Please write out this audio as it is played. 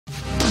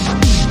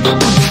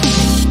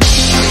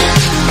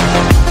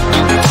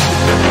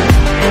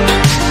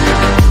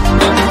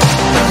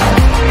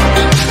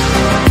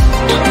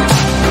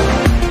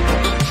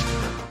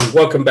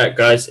Welcome back,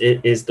 guys.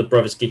 It is the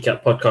Brothers Geek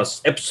Out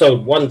podcast,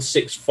 episode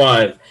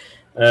 165.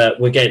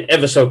 We're getting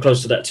ever so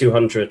close to that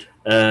 200.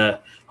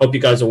 Hope you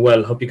guys are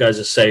well. Hope you guys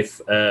are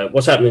safe.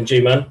 What's happening,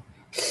 G-Man?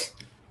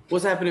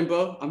 What's happening,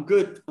 bro? I'm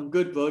good,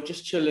 bro.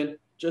 Just chilling,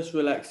 just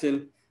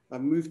relaxing. I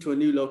moved to a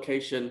new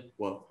location.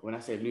 Well, when I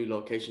say new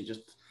location,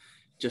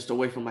 just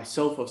away from my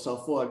sofa. So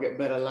I thought I'd get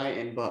better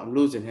lighting, but I'm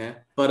losing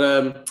here.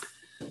 But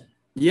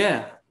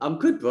yeah, I'm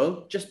good,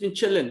 bro. Just been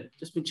chilling.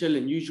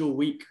 Usual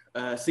week.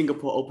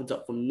 Singapore opens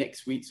up from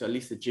next week, so at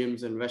least the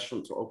gyms and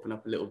restaurants will open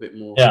up a little bit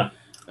more. Yeah.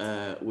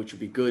 Which would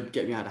be good.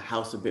 Get me out of the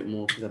house a bit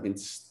more because I've been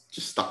just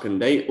stuck in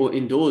day or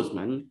indoors,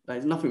 man.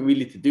 There's nothing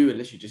really to do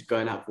unless you're just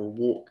going out for a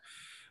walk.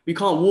 We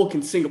can't walk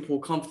in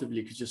Singapore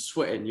comfortably because you're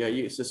sweating. Yeah,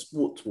 it's a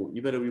sports walk.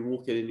 You better be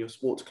walking in your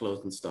sports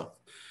clothes and stuff.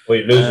 Well,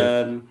 you're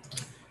losing.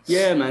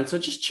 Yeah, man. So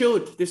just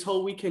chilled this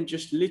whole weekend.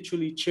 Just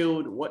literally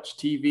chilled. Watch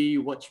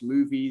TV. Watch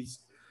movies.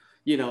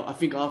 You know, I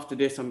think after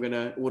this, I'm going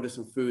to order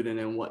some food and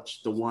then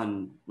watch the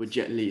one with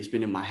Jet Li. It's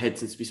been in my head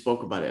since we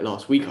spoke about it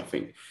last week, I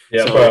think.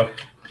 Yeah, so, bro.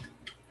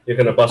 You're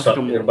going to bust up.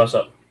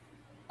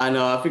 I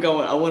know. I think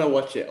I want to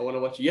watch it.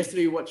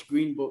 Yesterday, we watched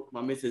Green Book.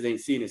 My missus ain't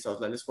seen it, so I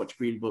was like, let's watch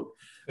Green Book.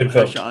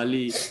 Mahershala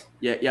Ali.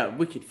 Yeah,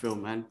 wicked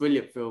film, man.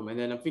 Brilliant film. And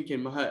then I'm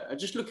thinking,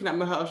 just looking at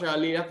Mahershala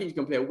Ali, I think he's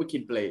going to play a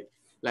wicked blade.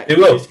 Like, he's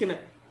just going to...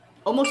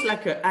 Almost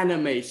like an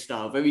anime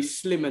style, very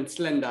slim and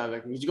slender, I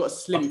reckon. He's got a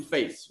slim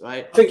face,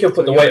 right? I think he'll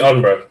put the weight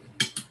on, bro.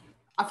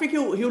 I think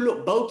he'll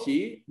look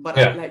bulky, but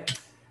like,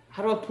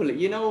 how do I pull it?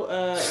 You know,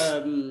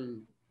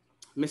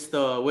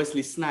 Mr.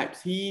 Wesley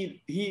Snipes,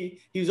 he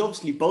was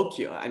obviously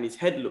bulkier and his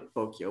head looked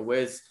bulkier,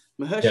 whereas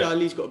Mahershala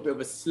Ali's got a bit of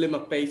a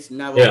slimmer face,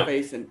 narrow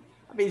face, and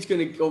I think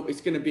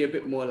it's gonna be a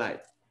bit more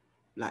like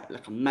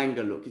a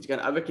manga look.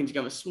 I reckon he's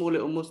gonna have a small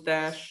little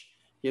mustache.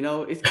 You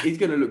know, he's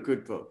gonna look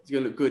good, bro. He's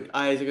gonna look good.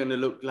 Eyes are gonna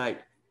look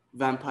like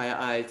vampire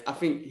eyes. I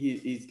think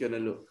he's gonna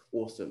look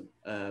awesome.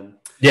 But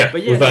yeah,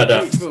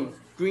 great film.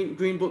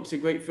 Green Book's a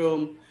great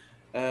film.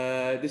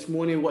 This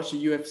morning watched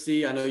the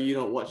UFC. I know you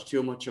don't watch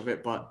too much of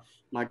it, but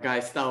my guy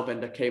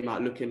Stylebender came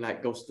out looking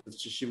like Ghost of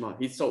Tsushima.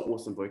 He's so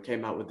awesome, bro. He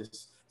came out with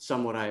this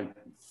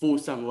full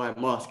samurai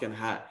mask and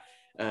hat,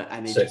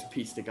 and he just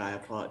pieced the guy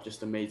apart.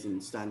 Just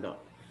amazing stand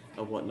up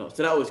and whatnot.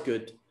 So that was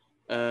good.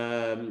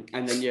 And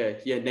then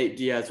Nate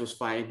Diaz was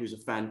fighting, who's a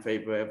fan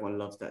favorite. Everyone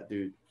loves that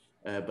dude.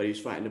 But he was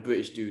fighting a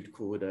British dude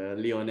called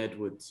Leon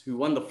Edwards, who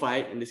won the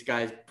fight. And this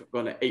guy's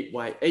got an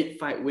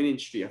 8-fight winning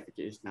streak, I think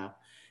it is now.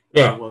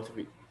 Yeah.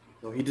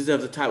 So he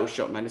deserves a title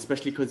shot, man,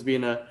 especially because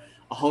being a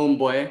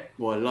homeboy.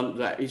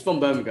 Well, he's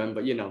from Birmingham,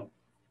 but you know,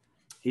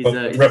 he's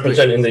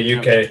representing the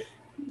UK.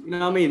 You know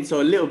what I mean? So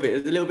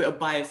there's a little bit of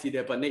bias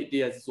there, but Nate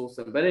Diaz is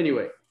awesome. But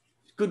anyway,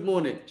 good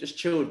morning. Just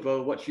chilled,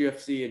 bro. Watch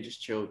UFC and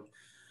just chilled.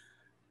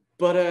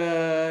 But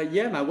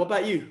yeah, man, what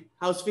about you?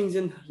 How's things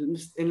in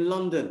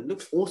London?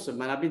 Looks awesome,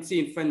 man. I've been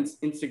seeing friends'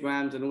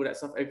 Instagrams and all that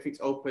stuff. Everything's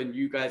open.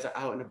 You guys are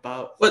out and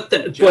about.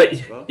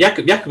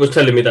 Jakob was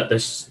telling me that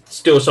there's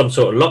still some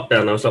sort of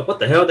lockdown. I was like, what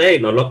the hell? There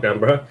ain't no lockdown,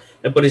 bro.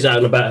 Everybody's out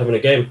and about having a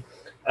game.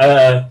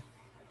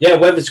 Yeah,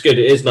 weather's good.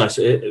 It is nice.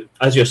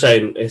 As you're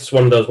saying, it's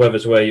one of those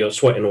weathers where you're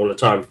sweating all the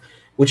time,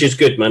 which is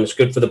good, man. It's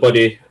good for the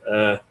body.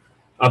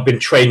 I've been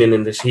training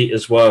in this heat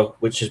as well,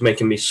 which is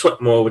making me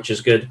sweat more, which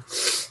is good.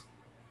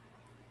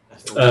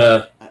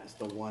 That's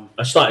the one.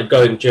 I started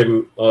going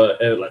gym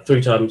like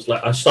 3 times.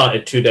 Like I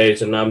started 2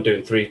 days and now I'm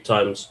doing 3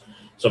 times.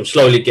 So I'm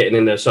slowly getting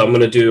in there. So I'm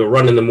going to do a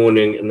run in the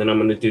morning and then I'm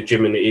going to do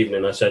gym in the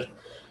evening. I said.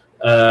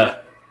 I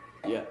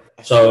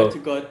swear to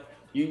God,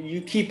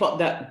 you keep up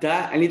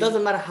that, and it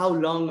doesn't matter how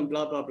long and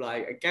blah blah blah.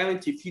 I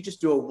guarantee if you just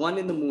do a 1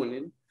 in the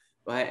morning,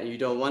 right, and you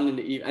do a 1 in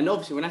the evening, and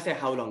obviously when I say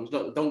how long,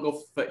 don't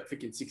go for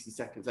freaking 60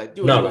 seconds. Like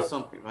do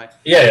something, right?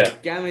 Yeah. I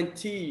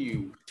guarantee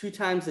you, 2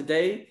 times a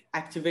day,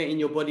 activating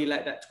your body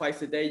like that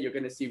twice a day, you're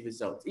gonna see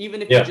results.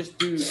 Even if you just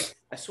do,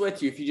 I swear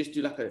to you, if you just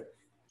do like a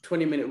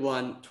 20-minute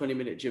run,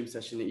 20-minute gym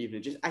session in the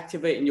evening, just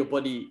activating your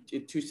body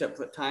in 2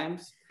 separate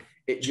times,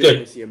 you're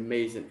gonna see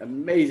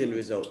amazing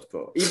results,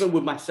 bro. Even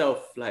with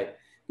myself, like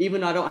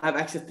even though I don't have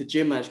access to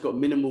gym, I just got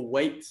minimal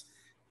weights.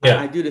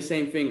 I do the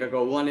same thing. I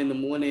go 1 in the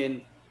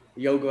morning,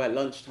 yoga at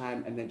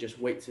lunchtime, and then just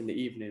weights in the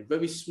evening.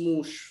 Very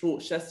small,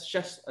 short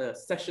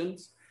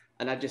sessions,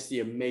 and I just see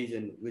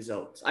amazing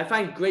results. I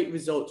find great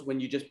results when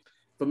you just,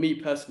 for me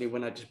personally,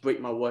 when I just break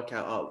my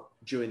workout out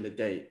during the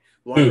day,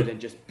 rather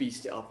than just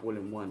beast it up all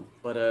in one.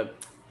 But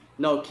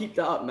no, keep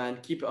that up, man.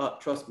 Keep it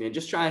up, trust me. And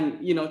just try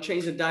and,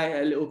 change the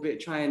diet a little bit.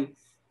 Try and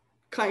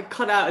kind of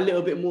cut out a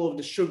little bit more of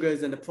the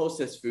sugars and the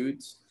processed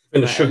foods.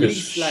 And the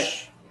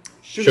sugars.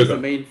 Sugar's the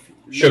main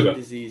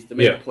disease, the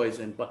main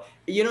poison. But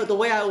the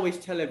way I always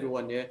tell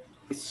everyone,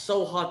 it's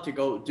so hard to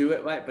go do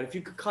it, right? But if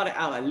you could cut it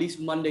out at least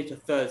Monday to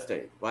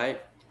Thursday,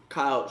 right?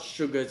 Cut out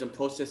sugars and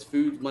processed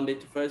foods Monday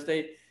to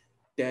Thursday,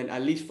 then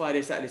at least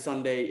Friday, Saturday,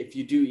 Sunday, if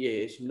you do,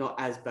 it's not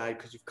as bad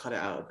because you've cut it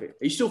out a bit.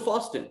 Are you still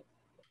fasting?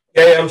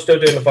 Yeah, I'm still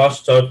doing the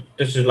fast. So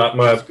this is like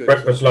my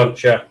breakfast,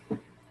 lunch. Yeah.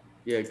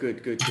 Yeah,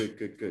 good.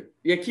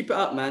 Yeah, keep it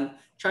up, man.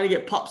 Trying to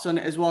get Pops on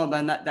it as well,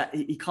 man. That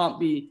he can't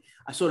be.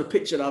 I saw the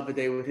picture the other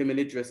day with him and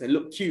Idris. It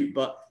looked cute,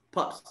 but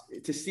Pops,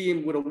 to see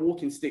him with a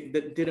walking stick,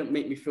 that didn't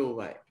make me feel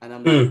right. And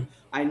I'm like,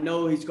 I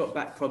know he's got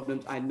back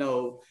problems. I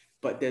know,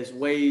 but there's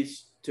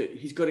ways to.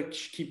 He's got to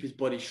keep his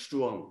body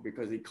strong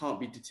because he can't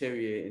be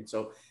deteriorating.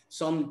 So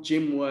some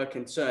gym work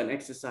and certain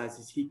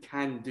exercises he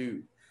can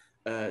do.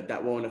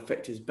 That won't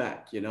affect his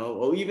back, you know,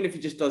 or even if he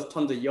just does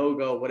tons of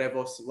yoga or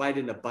whatever,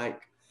 riding the bike.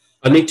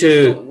 I need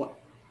to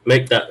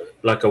make that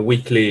like a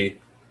weekly.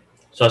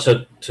 So I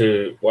said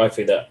to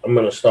wifey that I'm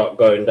going to start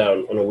going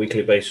down on a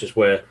weekly basis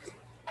where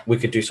we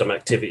could do some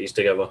activities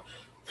together.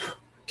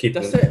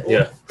 That's it.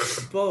 Yeah.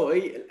 Bro,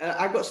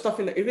 I got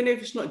stuff in even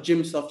if it's not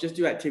gym stuff, just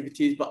do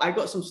activities. But I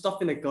got some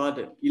stuff in the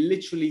garden. He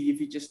literally, if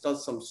he just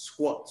does some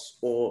squats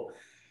or,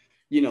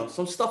 you know,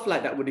 some stuff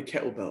like that with a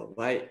kettlebell,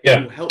 right? Yeah.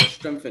 It will help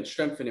strengthen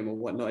him and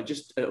whatnot. And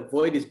just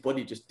avoid his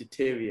body just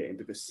deteriorating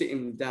because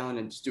sitting down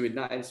and just doing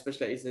that, and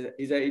especially at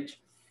his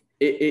age,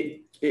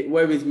 it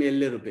worries me a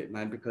little bit,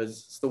 man,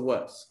 because it's the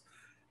worst.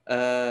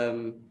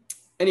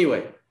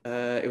 Anyway,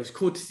 it was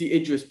cool to see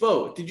Idris.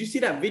 Bro, did you see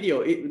that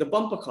video? The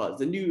bumper cars,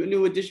 the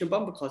new edition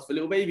bumper cars for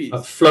little babies.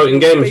 Floating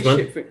games,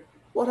 man.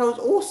 What? That was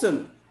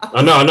awesome.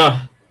 I know.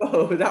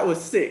 Bro, that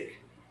was sick.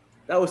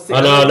 I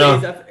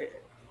know.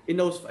 It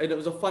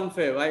was a fun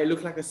fair, right? It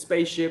looked like a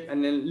spaceship,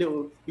 and then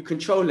you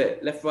control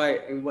it left,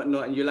 right, and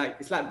whatnot, and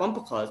it's like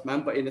bumper cars,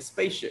 man, but in a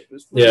spaceship. It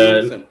was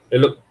really awesome.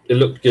 It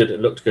looked good. It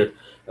looked good.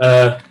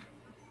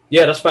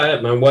 Yeah, that's about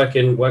it, man.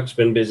 Work's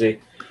been busy.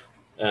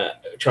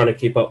 Trying to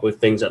keep up with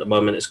things at the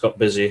moment. It's got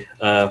busy.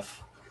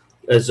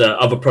 There's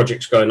other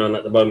projects going on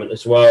at the moment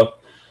as well.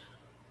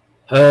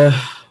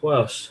 What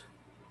else?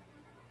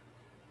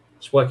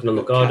 Just working on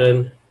the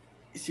garden.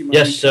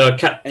 Yes,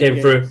 Cat came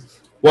through.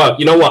 Well,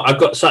 you know what? I've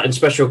got something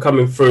special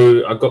coming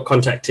through. I got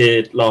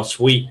contacted last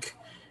week.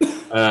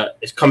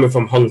 It's coming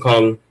from Hong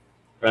Kong.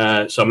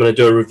 So I'm going to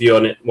do a review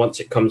on it once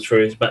it comes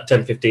through. It's about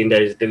 10-15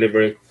 days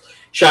delivery.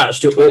 Shout outs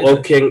to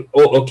Auto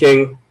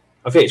King.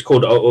 I think it's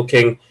called Auto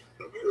King.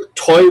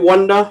 Toy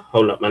Wonder.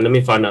 Hold up, man. Let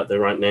me find out the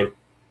right name.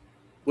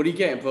 What are you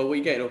getting, bro? What are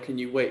you getting? Or can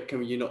you wait?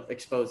 Can you not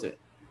expose it?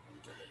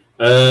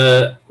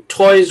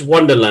 Toys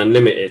Wonderland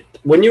Limited.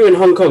 When you were in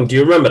Hong Kong, do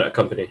you remember that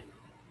company?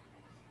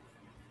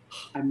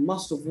 I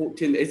must have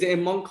walked in. Is it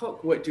in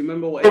Mongkok? Wait, do you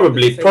remember what?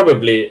 Probably.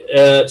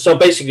 So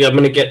basically, I'm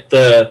going to get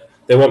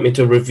they want me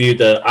to review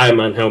the Iron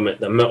Man helmet,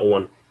 the metal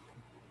one.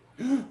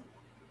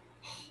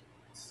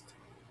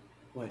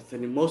 Wait, so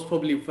most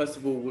probably, first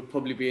of all, would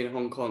probably be in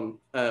Hong Kong,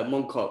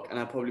 Mongkok, and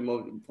I probably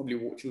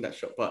walked in that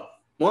shop. But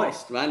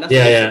moist, man. That's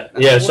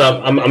awesome.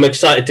 So I'm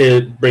excited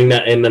to bring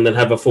that in and then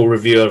have a full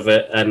review of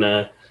it. And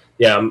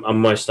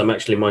I'm moist. I'm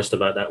actually moist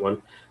about that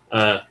one.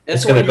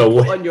 It's going to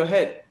go on your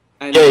head.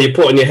 And you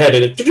put on your head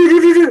and it.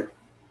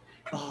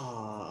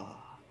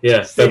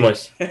 Yeah, very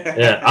moist.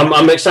 Yeah,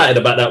 I'm excited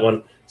about that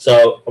one.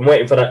 So I'm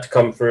waiting for that to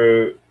come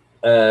through.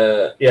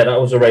 That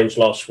was arranged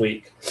last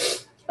week,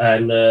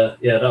 and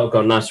that'll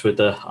go nice with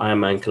the Iron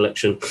Man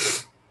collection.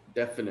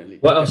 Definitely.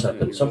 What else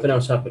happened? Something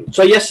else happened.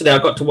 So yesterday I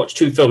got to watch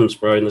 2 films,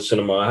 bro, in the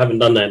cinema. I haven't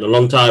done that in a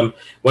long time.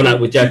 Went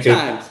out with Jackie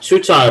 2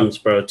 times,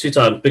 bro. 2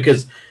 times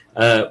because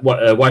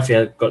wifey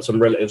had got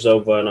some relatives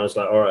over, and I was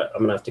like, all right,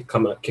 I'm gonna have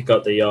to kick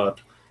out the yard.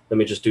 Let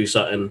me just do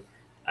something,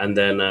 and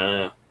then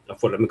I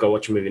thought, let me go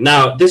watch a movie.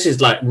 Now, this is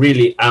like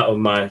really out of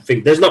my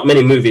thing. There's not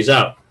many movies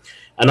out,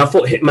 and I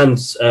thought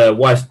Hitman's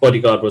Wife's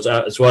Bodyguard was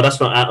out as well. That's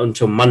not out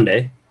until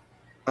Monday.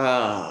 So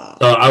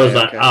I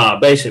was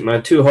basic,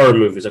 man. 2 horror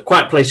movies: A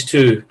Quiet Place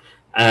 2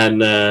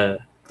 and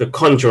The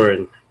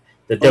Conjuring.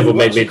 The Devil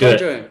Made Me Do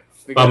It.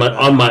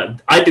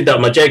 I did that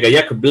on my Jaeger.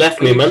 Jacob left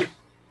me, man.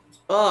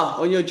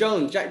 On your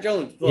Jones, Jack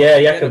Jones. Bro. Yeah,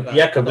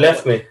 Jacob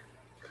left me.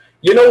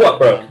 You know what,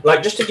 bro?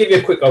 Like, just to give you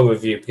a quick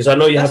overview, because I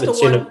know you haven't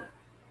seen it.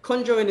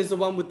 Conjuring is the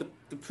one with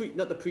the priest,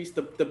 not the priest,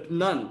 the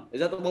nun.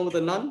 Is that the one with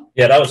the nun?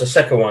 Yeah, that was the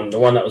second one, the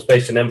one that was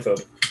based in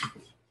Enfield.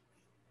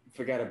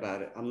 Forget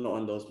about it. I'm not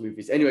on those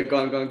movies. Anyway, go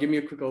on. Give me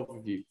a quick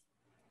overview.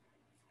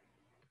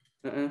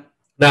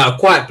 Now, A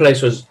Quiet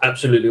Place was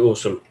absolutely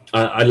awesome.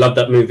 I love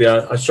that movie.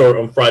 I saw it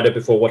on Friday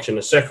before watching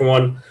the second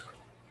one.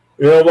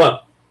 You know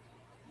what?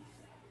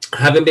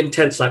 I haven't been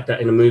tense like that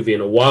in a movie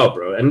in a while,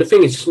 bro. And the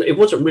thing is, it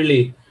wasn't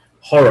really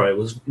horror. It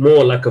was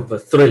more like of a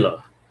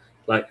thriller.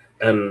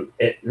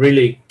 It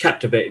really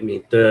captivated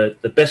me.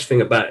 The best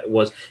thing about it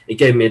was it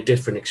gave me a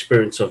different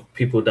experience of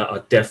people that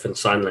are deaf and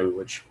sign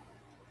language.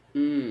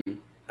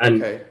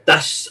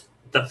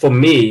 That for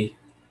me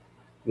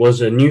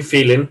was a new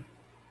feeling,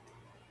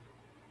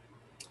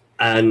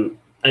 and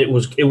it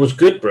was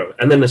good, bro.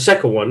 And then the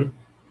second one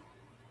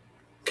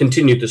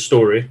continued the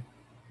story.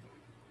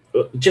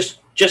 Just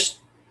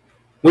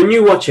when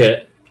you watch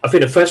it, I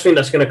think the first thing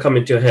that's going to come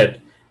into your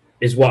head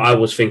is what I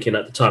was thinking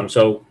at the time.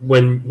 So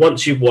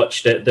once you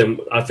watched it, then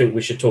I think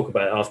we should talk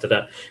about it after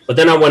that. But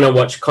then I went and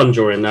watched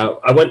Conjuring. Now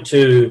I went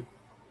to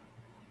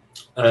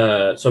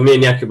So me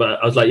and Jakub,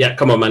 I was like, yeah,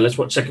 come on, man, let's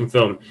watch second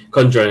film,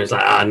 Conjuring. He's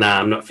like, nah,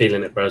 I'm not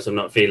feeling it, bros. I'm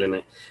not feeling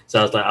it. So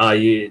I was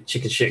like, you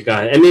chicken shit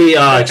guy. And he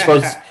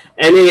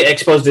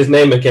exposed his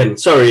name again.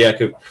 Sorry,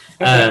 Jakub.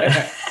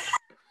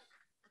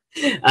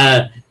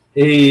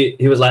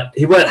 He was like,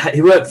 he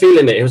weren't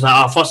feeling it. He was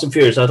like, Fast and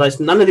Furious. I was like,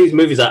 none of these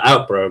movies are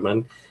out, bro,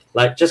 man.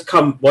 Like, just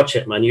come watch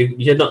it, man.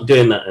 You're not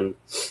doing that. And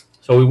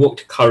so we walked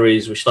to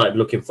Curry's. We started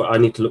looking I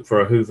need to look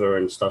for a Hoover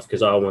and stuff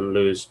because I want to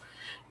lose.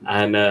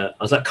 And I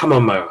was like, come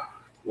on, bro.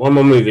 One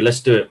more movie. Let's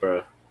do it,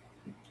 bro.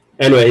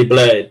 Anyway, he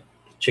blurted.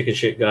 Chicken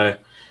shit guy.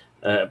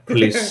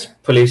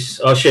 Police.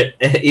 Oh, shit.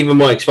 Even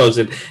more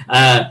exposing.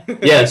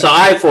 Yeah, so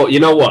I thought, you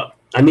know what?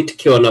 I need to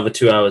kill another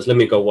 2 hours. Let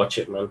me go watch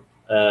it, man.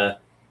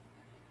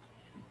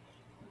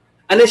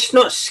 And it's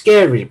not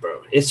scary,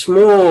 bro. It's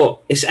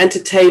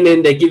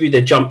entertaining. They give you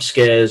the jump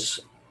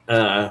scares.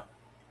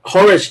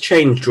 Horror's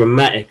changed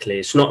dramatically.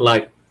 It's not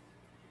like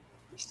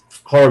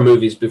horror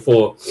movies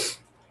before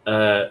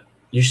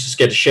used to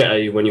scare the shit out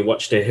of you when you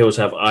watched The Hills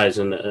Have Eyes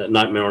and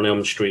Nightmare on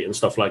Elm Street and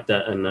stuff like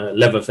that, and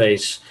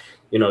Leatherface,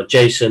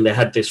 Jason. They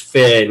had this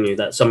fear in you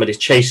that somebody's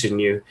chasing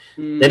you.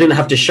 They didn't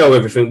have to show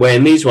everything. Where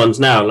in these ones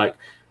now, like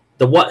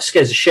what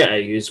scares the shit out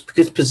of you is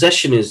because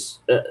possession is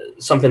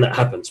something that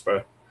happens,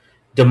 bro.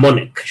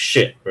 Demonic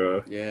shit,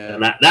 bro. Yeah,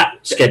 and that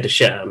scared the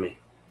shit out of me.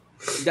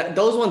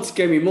 Those ones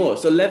scare me more.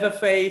 So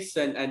Leatherface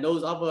and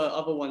those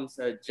other ones.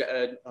 I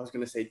was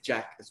gonna say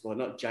Jack as well,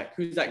 not Jack.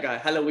 Who's that guy?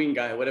 Halloween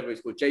guy, whatever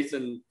it's called,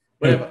 Jason,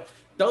 whatever.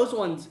 Those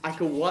ones I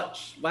can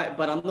watch, right?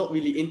 But I'm not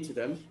really into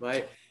them,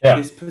 right? Yeah.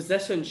 This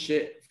possession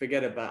shit,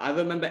 forget about it. I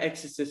remember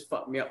Exorcist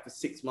fucked me up for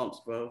 6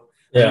 months, bro.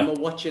 Yeah. I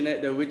remember watching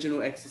it, the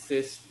original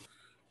Exorcist,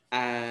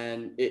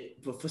 and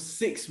for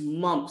 6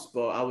 months,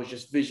 bro, I was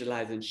just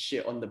visualizing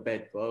shit on the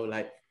bed, bro.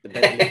 Like the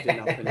bed lifting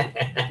up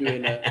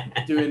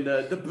and doing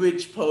the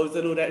bridge pose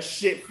and all that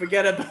shit.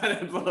 Forget about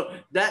it, bro.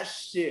 That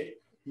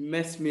shit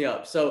messed me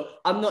up. So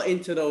I'm not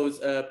into those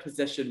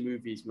possession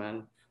movies,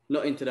 man.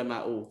 Not into them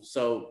at all.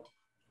 So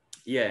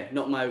yeah,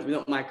 not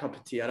my cup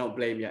of tea. I don't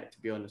blame you,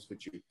 to be honest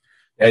with you.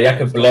 Yeah,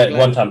 Jakub bled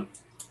one time.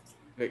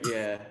 But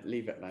yeah,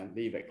 leave it, man.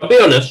 Leave it. I'll be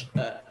honest.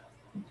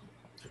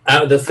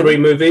 Out of the 3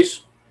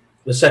 movies,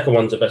 the second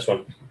one's the best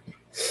one.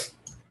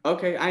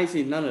 Okay, I ain't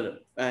seen none of them,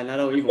 and I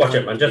don't even watch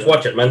it, man. Just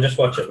watch it, man. Just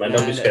watch it, man.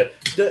 Don't be scared.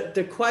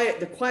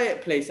 The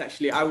Quiet Place.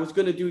 Actually, I was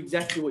gonna do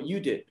exactly what you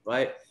did,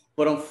 right?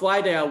 But on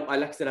Friday, I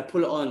like I said, I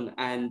pull it on,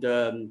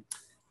 and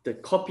the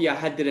copy I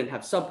had didn't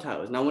have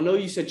subtitles. Now I know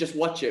you said just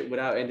watch it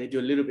without, and they do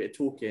a little bit of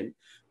talking.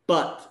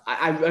 But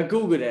I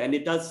googled it, and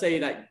it does say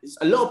that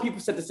a lot of people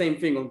said the same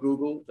thing on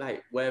Google,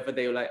 like wherever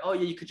they were like, oh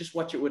yeah, you could just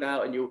watch it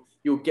without, and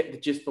you'll get the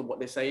gist of what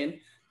they're saying.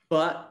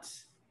 But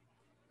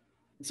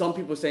some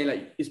people are saying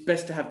like it's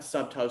best to have the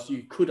subtitles so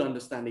you could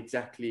understand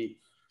exactly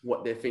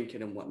what they're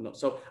thinking and whatnot.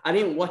 So I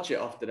didn't watch it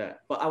after that,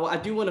 but I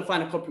do want to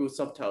find a copy with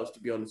subtitles, to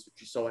be honest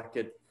with you, so I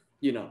could,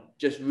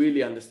 just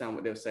really understand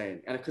what they were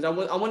saying. And because I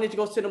wanted to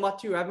go cinema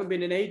too. I haven't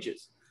been in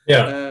ages.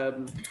 Yeah.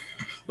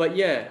 But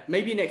yeah,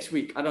 maybe next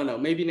week. I don't know.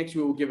 Maybe next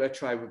week we'll give it a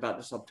try without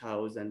the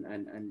subtitles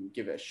and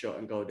give it a shot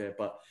and go there.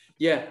 But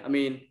yeah, I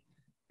mean,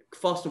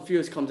 Fast and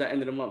Furious comes at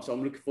end of the month, so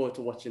I'm looking forward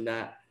to watching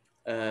that.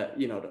 The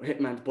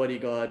Hitman's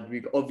Bodyguard,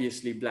 we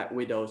obviously Black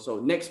Widow. So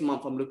next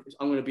month I'm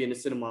going to be in the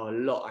cinema a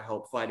lot. I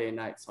hope Friday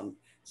nights, on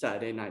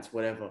Saturday nights,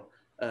 whatever.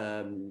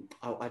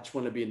 I just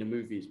want to be in the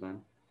movies,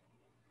 man.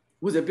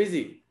 Was it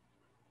busy?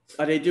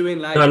 Are they doing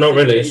like? No, not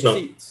really. It's not.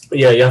 Seats?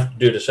 Yeah, you have to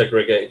do the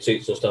segregated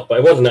seats and stuff, but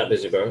it wasn't that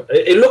busy, bro.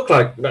 It looked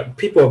like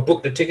people have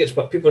booked the tickets,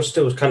 but people are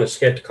still kind of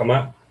scared to come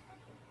out.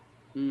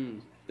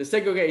 The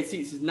segregated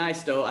seats is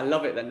nice, though. I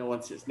love it that no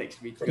one sits next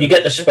to me. You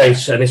get the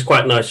space, and it's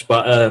quite nice.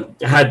 But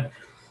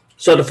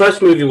So the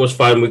first movie was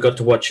fine. We got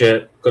to watch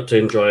it, got to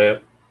enjoy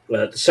it.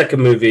 The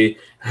second movie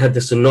had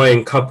this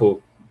annoying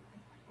couple,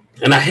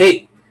 and I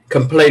hate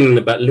complaining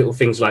about little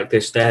things like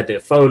this. They had their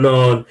phone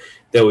on.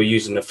 They were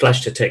using the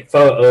flash to take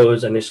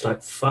photos, and it's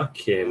like,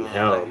 fucking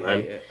hell,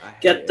 man.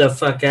 Get the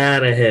fuck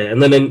out of here.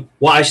 And then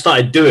what I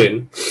started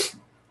doing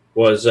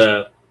was,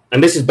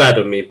 and this is bad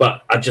on me,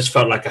 but I just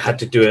felt like I had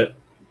to do it.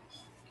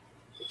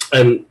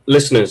 And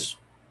listeners,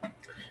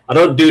 I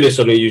don't do this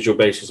on a usual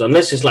basis,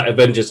 unless it's like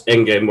Avengers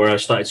Endgame, where I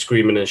started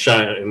screaming and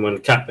shouting when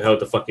Cap held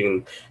the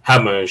fucking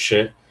hammer and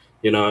shit.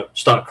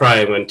 Start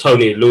crying when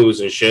Tony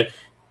loses and shit.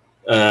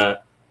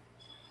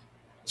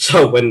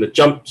 So when the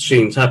jump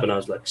scenes happened, I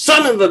was like,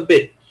 son of a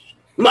bitch,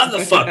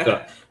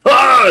 motherfucker.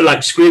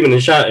 Like screaming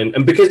and shouting.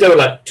 And because they were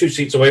like 2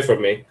 seats away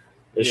from me,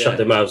 they shut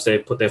their mouths, they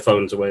put their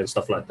phones away and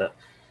stuff like that.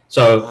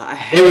 So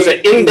it was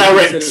an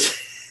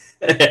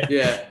indirect.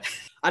 Yeah.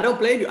 I don't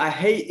blame you. I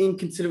hate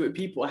inconsiderate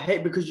people. I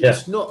hate because you're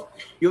just not,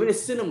 you're in a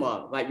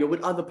cinema, like you're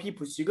with other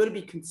people. So you got to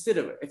be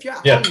considerate. If you're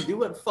at home, you do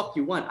what the fuck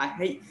you want. I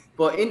hate,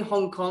 but in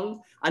Hong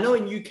Kong, I know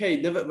in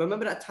UK,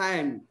 remember that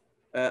time,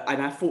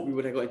 and I thought we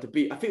would have got into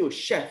beat. I think it was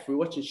Chef. We were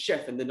watching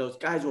Chef, and then those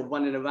guys were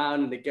running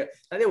around, and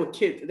they were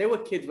kids. They were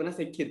kids. When I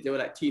say kids, they were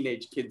like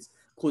teenage kids,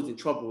 causing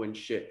trouble and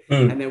shit.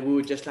 And then we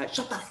were just like,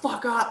 shut the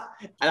fuck up.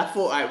 And I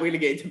thought, all right, we're gonna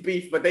get into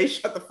beef, but they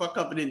shut the fuck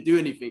up and didn't do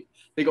anything.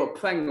 They got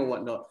pranked or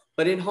whatnot.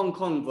 But in Hong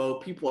Kong, bro,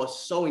 people are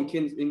so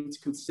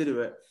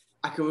inconsiderate.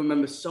 I can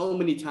remember so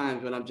many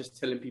times when I'm just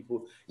telling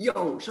people,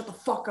 yo, shut the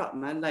fuck up,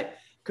 man. Like,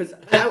 because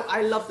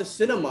I love the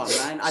cinema,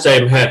 man.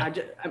 Same here.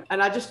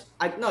 I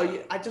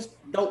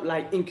just don't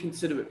like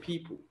inconsiderate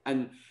people.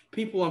 And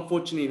people,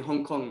 unfortunately, in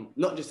Hong Kong,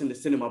 not just in the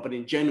cinema, but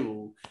in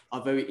general,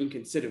 are very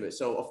inconsiderate.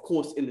 So, of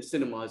course, in the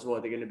cinema as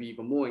well, they're going to be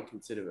even more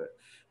inconsiderate.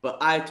 But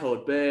I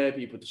told bare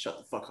people to shut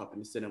the fuck up in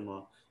the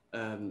cinema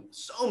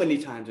so many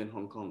times in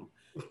Hong Kong.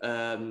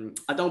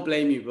 I don't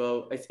blame you,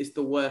 bro. It's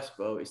the worst,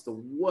 bro. It's the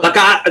worst. Like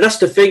that's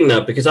the thing now,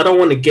 because I don't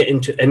want to get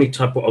into any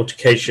type of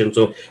altercations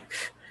or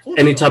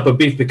any type of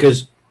beef,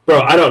 because, bro,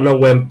 I don't know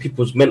where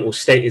people's mental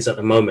state is at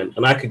the moment,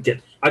 and I could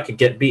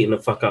get beaten the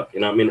fuck up.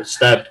 You know what I mean?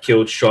 Stabbed,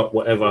 killed, shot,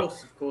 whatever. Of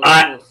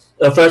course.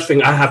 The first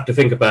thing I have to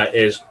think about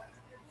is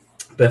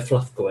bare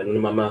fluff going in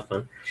my mouth,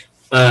 man.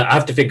 I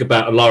have to think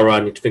about Alara. I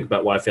need to think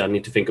about wifey. I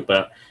need to think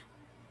about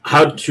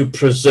how to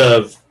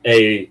preserve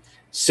a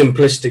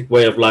simplistic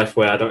way of life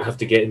where I don't have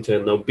to get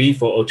into no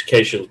beef or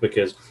altercations,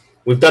 because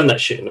we've done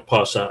that shit in the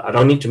past. I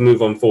don't need to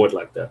move on forward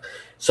like that.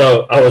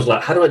 So I was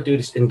like, how do I do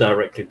this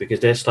indirectly?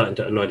 Because they're starting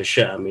to annoy the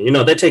shit out of me. You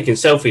know, they're taking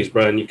selfies,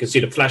 bro, and you can see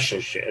the flash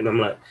and shit. And I'm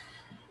like,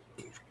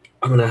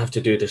 I'm going to have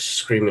to do this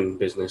screaming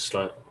business.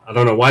 Like, I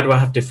don't know. Why do I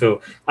have to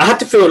feel... I had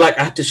to feel like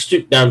I had to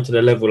stoop down to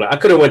the level. Like, I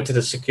could have went to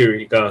the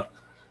security guard,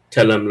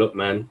 tell them, look,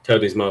 man, tell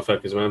these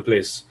motherfuckers, man,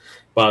 please.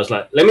 But I was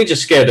like, let me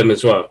just scare them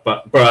as well.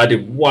 But, bro, I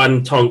did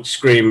one tonk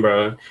scream,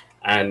 bro,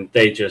 and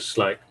they just,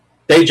 like,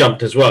 they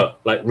jumped as well.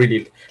 Like,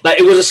 really... Like,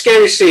 it was a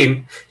scary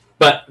scene,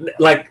 but,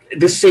 like,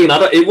 this scene,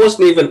 it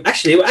wasn't even...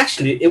 Actually,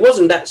 it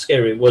wasn't that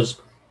scary. It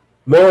was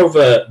more of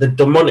the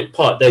demonic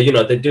part. There, you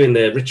know, they're doing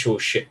their ritual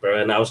shit,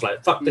 bro. And I was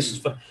like, fuck,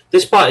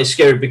 this part is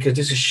scary because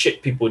this is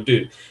shit people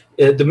do.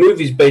 The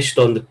movie's based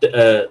on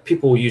the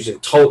people using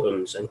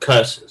totems and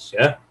curses,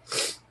 yeah?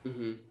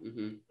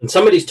 And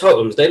some of these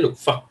totems, they look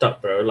fucked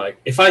up, bro. Like,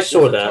 if I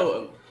saw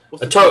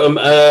a totem,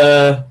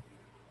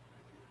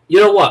 you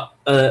know what?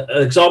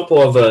 An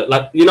example of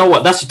you know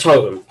what? That's a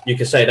totem. You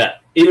can say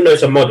that, even though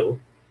it's a model.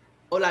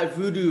 Or like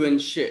voodoo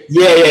and shit.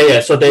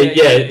 Yeah. So they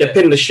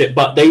pin the shit,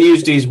 but they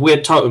use these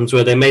weird totems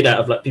where they're made out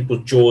of like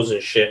people's jaws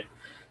and shit.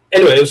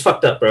 Anyway, it was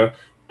fucked up, bro.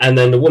 And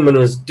then the woman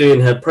was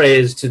doing her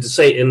prayers to the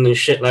Satan and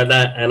shit like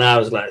that, and I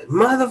was like,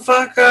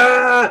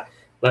 motherfucker!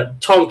 Like,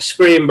 tonk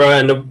scream, bro,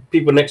 and the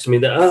people next to me,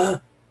 and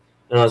I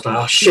was like,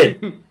 oh,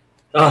 shit.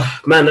 Oh,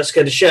 man, that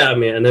scared the shit out of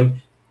me. And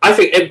then I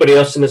think everybody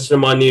else in the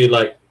cinema knew,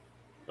 like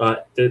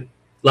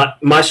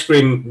my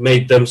scream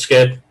made them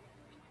scared.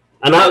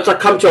 And I was like,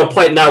 come to a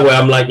point now where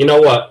I'm like, you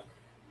know what?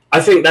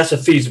 I think that's a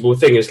feasible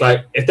thing. It's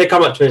like, if they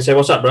come up to me and say,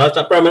 what's up, bro? I was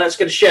like, bro, man, that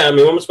scared the shit out of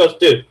me. What am I supposed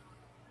to do?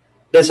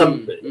 There's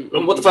some...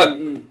 what the fuck?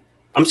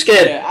 I'm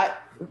scared. Yeah,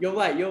 you're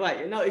right.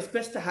 You know, it's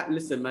best to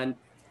listen, man.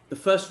 The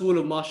first rule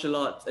of martial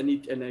arts, and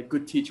a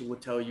good teacher will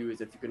tell you,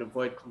 is if you can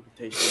avoid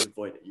confrontation,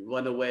 avoid it. You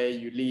run away,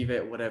 you leave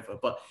it, whatever.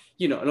 But,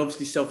 you know, and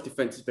obviously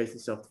self-defense is based on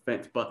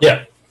self-defense. But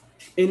yeah,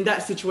 in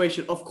that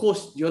situation, of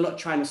course, you're not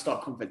trying to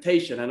start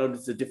confrontation. I know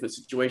this is a different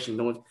situation.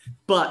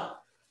 But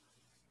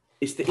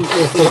it's the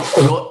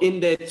you're in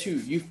there too.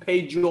 You've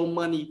paid your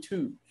money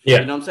too. Yeah.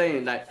 You know what I'm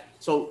saying? Like,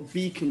 so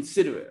be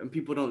considerate, and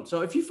people don't.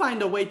 So if you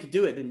find a way to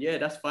do it, then yeah,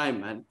 that's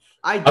fine, man.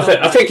 I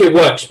think it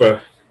works, bro.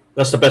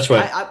 That's the best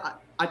way.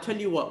 I tell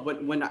you what,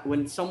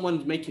 when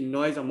someone's making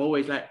noise, I'm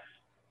always like,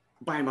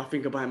 bang my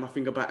finger,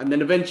 and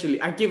then eventually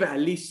I give it at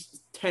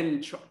least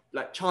 10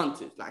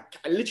 chances. Like,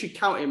 I literally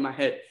count it in my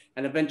head,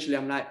 and eventually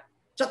I'm like,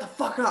 shut the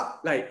fuck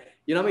up, like,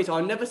 you know what I mean? So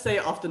I'll never say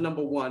it after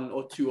number 1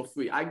 or 2 or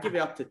 3. I give it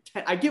up to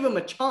 10. I give them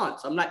a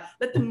chance. I'm like,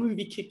 let the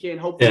movie kick in.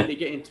 Hopefully they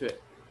get into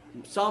it.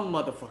 Some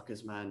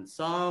motherfuckers, man.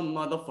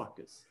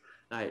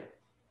 Like,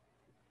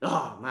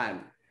 oh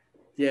man,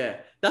 yeah.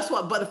 That's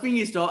what. But the thing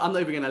is, though, I'm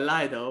not even gonna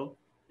lie, though.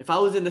 If I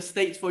was in the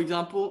States, for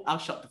example, I'll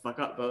shut the fuck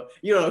up, bro.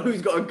 You know,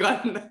 who's got a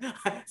gun?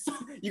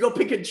 You got to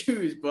pick and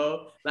choose,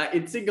 bro. Like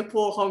in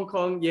Singapore, Hong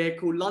Kong, yeah,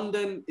 cool.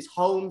 London is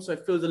home, so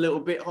it feels a little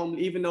bit home,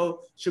 even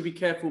though should be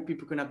careful,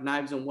 people can have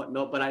knives and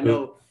whatnot. But I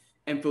know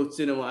Enfield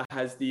Cinema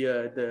has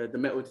the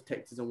metal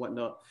detectors and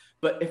whatnot.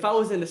 But if I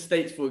was in the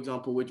States, for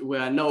example, where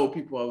I know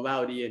people are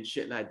rowdy and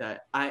shit like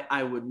that,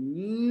 I would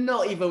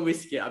not even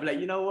risk it. I'd be like,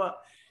 you know what?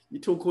 You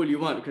talk all you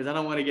want because I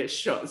don't want to get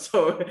shot.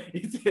 So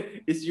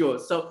it's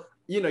yours. So,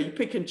 you know, you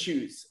pick and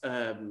choose.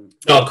 Of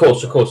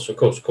course.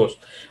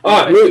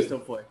 All right,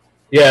 move.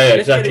 Yeah,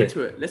 exactly.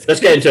 Let's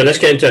get into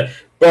it.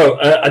 Bro,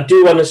 I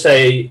do want to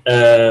say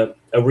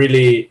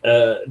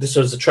this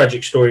was a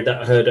tragic story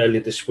that I heard earlier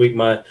this week.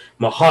 My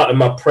heart and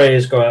my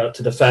prayers go out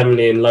to the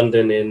family in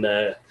London in,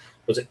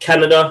 was it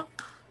Canada?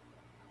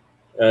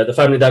 The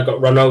family that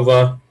got run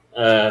over.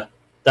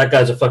 That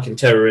guy's a fucking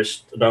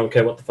terrorist. I don't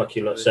care what the fuck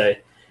you lot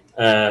say.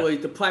 Well,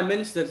 the Prime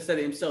Minister said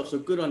it himself, so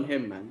good on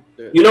him, man.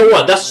 You know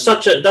what? That's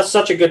such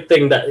a good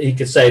thing that he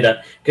could say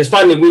that, because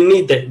finally we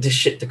need this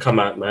shit to come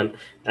out, man.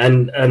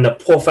 And the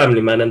poor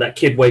family, man, and that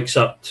kid wakes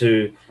up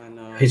to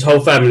his whole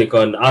family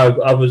gone.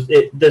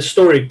 The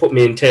story put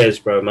me in tears,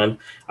 bro, man.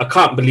 I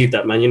can't believe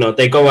that, man. You know,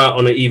 they go out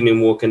on an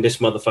evening walk and this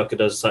motherfucker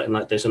does something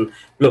like this. And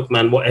look,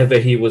 man, whatever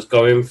he was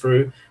going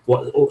through,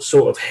 what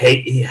sort of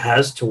hate he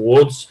has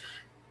towards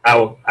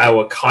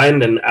our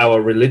kind and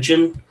our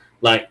religion,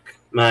 like,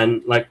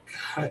 man, like,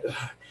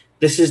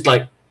 this is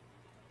like,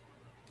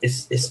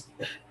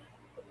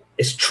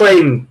 it's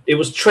trained. It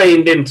was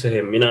trained into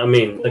him. You know what I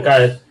mean? The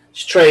guy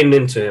is trained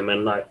into him,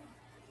 and like.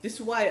 This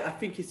is why I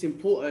think it's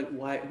important.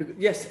 Why? Because,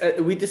 yes,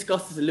 we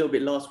discussed this a little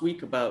bit last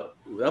week about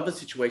other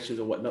situations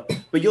or whatnot.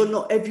 But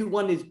not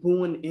everyone is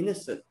born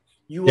innocent.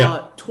 You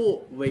are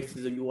taught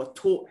racism. You are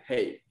taught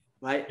hate,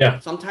 right? Yeah.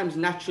 Sometimes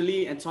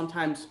naturally, and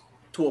sometimes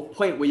to a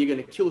point where you're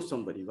going to kill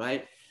somebody,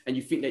 right? And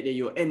you think that they're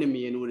your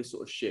enemy and all this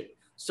sort of shit.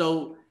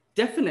 So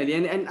definitely,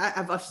 and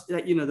I've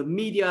like, you know, the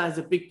media has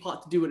a big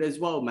part to do with it as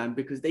well, man,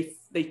 because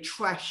they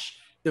trash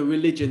the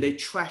religion, they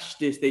trash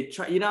this, they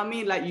try, you know what I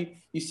mean? Like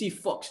you see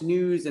Fox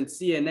News and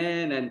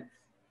CNN and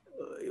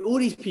all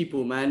these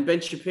people, man, Ben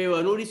Shapiro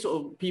and all these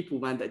sort of people,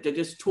 man, that they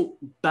just talk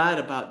bad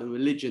about the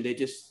religion. They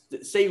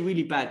just say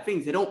really bad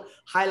things. They don't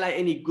highlight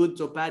any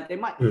goods or bad. They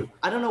might,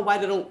 I don't know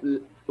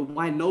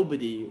why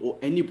nobody or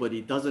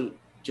anybody doesn't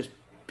just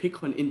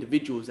pick on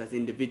individuals as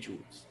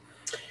individuals.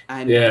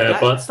 And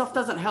that stuff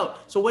doesn't help.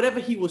 So whatever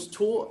he was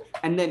taught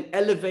and then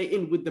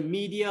elevating with the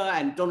media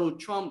and Donald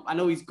Trump, I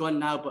know he's gone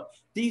now, but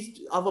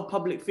these other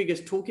public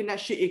figures talking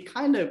that shit, it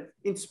kind of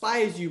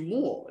inspires you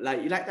more.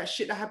 Like that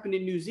shit that happened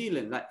in New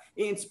Zealand, like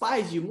it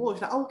inspires you more.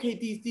 It's like, okay,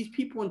 these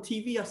people on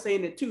TV are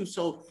saying it too,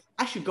 so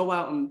I should go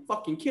out and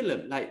fucking kill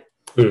him. Like,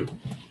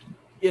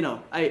 you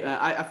know,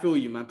 I feel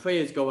you, man.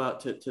 Prayers go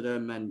out to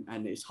them,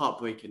 and it's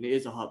heartbreaking. It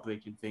is a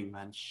heartbreaking thing,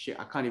 man. Shit,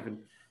 I can't even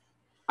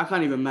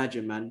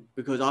imagine, man,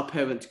 because our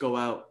parents go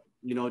out,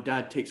 you know,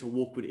 dad takes a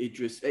walk with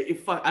Idris.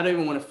 I don't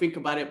even want to think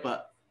about it,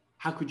 but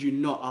how could you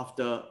not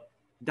after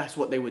that's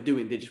what they were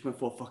doing? They just went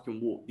for a fucking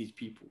walk, these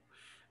people.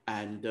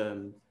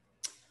 And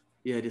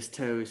this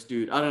terrorist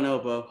dude, I don't know,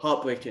 bro,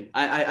 heartbreaking.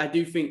 I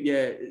do think,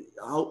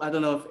 I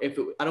don't know if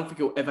it, I don't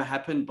think it'll ever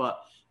happen, but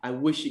I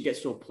wish it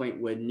gets to a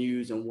point where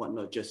news and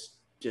whatnot just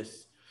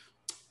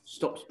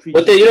stops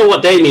preaching. But you know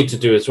what they need to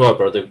do as well,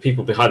 bro, the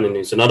people behind the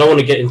news. And I don't want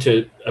to get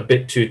into a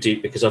bit too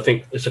deep because I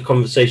think it's a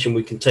conversation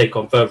we can take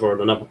on further on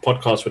another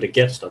podcast with a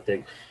guest, I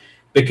think.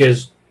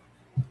 Because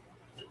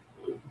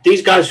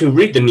these guys who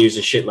read the news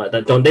and shit like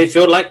that, don't they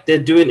feel like they're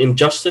doing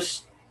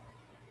injustice?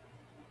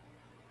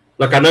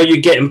 Like, I know you're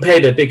getting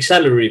paid a big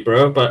salary,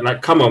 bro, but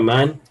like, come on,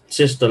 man,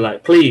 sister,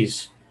 like,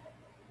 please,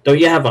 don't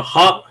you have a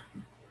heart?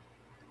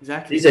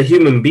 Exactly. These are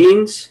human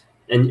beings,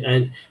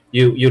 and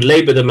you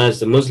label them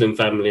as the Muslim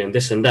family and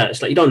this and that.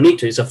 It's like, you don't need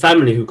to. It's a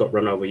family who got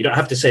run over. You don't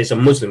have to say it's a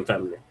Muslim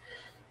family.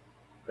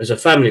 It's a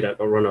family that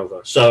got run over.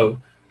 So,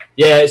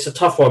 yeah, it's a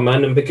tough one,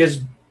 man. And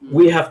because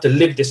we have to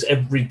live this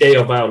every day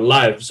of our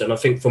lives, and I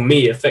think for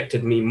me, it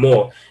affected me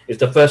more, is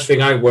the first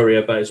thing I worry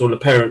about is all the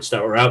parents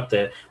that are out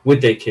there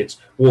with their kids,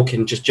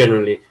 walking, just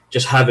generally,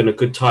 just having a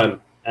good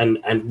time, and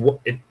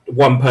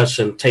one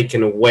person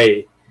taking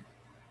away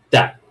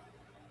that.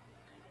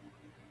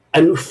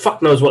 And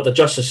fuck knows what the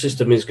justice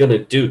system is going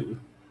to do.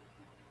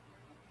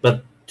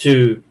 But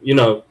to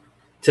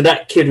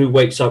that kid who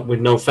wakes up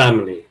with no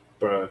family,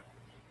 bro,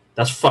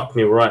 that's fucked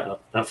me right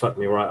up. That fucked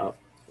me right up.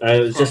 It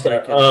was just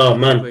like, oh,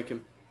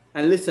 man.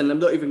 And listen, I'm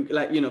not even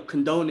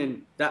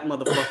condoning that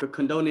motherfucker,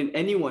 condoning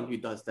anyone who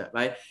does that,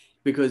 right?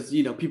 Because,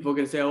 people are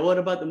going to say, oh, what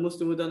about the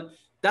Muslim who done it?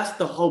 That's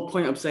the whole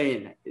point I'm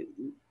saying.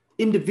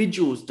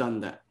 Individuals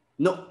done that,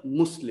 not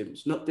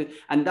Muslims.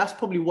 And that's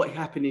probably what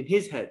happened in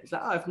his head. It's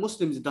like, oh, if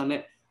Muslims have done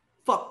it,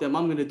 fuck them,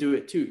 I'm going to do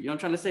it too. You know what I'm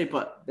trying to say?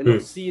 But they're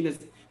not seen as,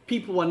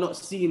 people are not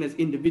seen as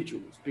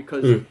individuals,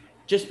 because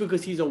just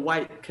because he's a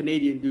white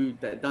Canadian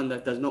dude that done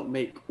that does not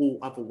make all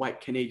other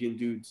white Canadian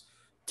dudes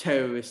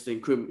terrorists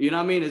and criminals. You know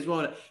what I mean? As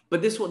well.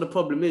 But this is what the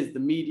problem is. The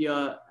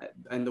media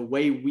and the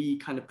way we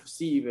kind of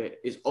perceive it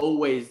is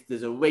always,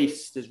 there's a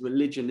race, there's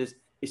religion,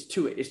 it's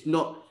to it. It's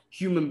not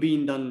human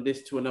being done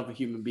this to another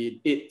human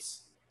being.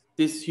 It's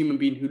this human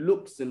being who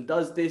looks and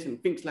does this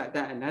and thinks like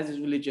that and has his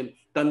religion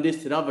done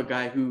this to the other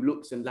guy who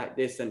looks and like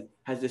this and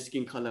has this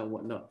skin color and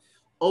whatnot.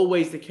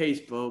 Always the case,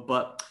 bro.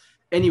 But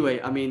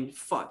anyway, I mean,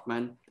 fuck,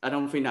 man. I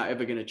don't think that's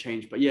ever going to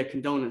change. But yeah,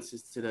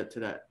 condolences to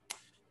that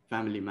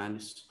family, man.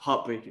 It's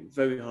heartbreaking,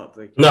 very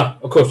heartbreaking. No,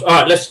 of course. All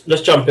right,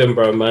 let's jump in,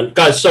 bro, man.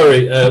 Guys,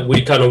 sorry,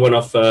 we kind of went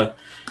off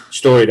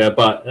story there,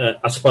 but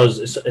I suppose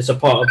it's a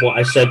part of what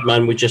I said,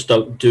 man. We just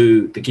don't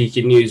do the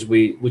geeky news.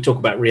 We talk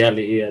about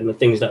reality and the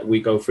things that we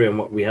go through and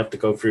what we have to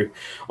go through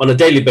on a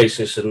daily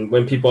basis. And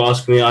when people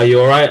ask me, are you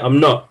all right? I'm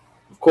not.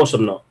 Of course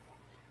I'm not.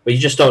 But you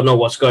just don't know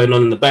what's going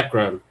on in the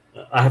background.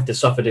 I have to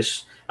suffer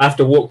this. I have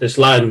to walk this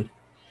line,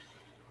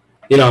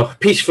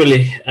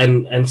 peacefully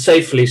and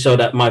safely, so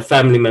that my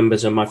family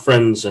members and my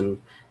friends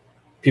and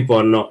people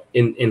are not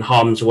in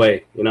harm's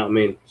way. You know what I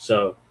mean?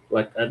 So,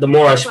 like, the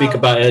more I speak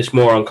about it, it's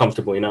more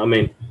uncomfortable. You know what I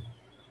mean?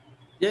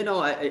 Yeah,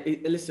 no,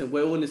 listen,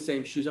 we're all in the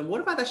same shoes. And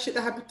what about that shit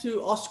that happened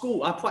to our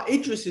school,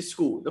 Idris's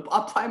school,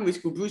 our primary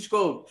school, Bruce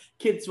Grove?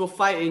 Kids were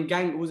fighting,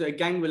 was it a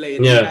gang related?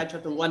 And the guy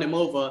tried to run him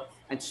over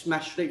and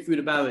smash straight through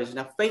the barriers.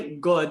 Now,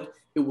 thank God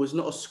it was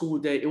not a school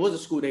day. It was a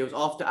school day. It was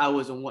after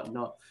hours and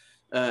whatnot.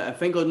 And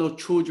thank God no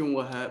children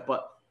were hurt.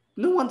 But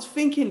no one's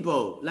thinking,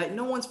 bro. Like,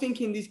 no one's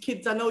thinking. These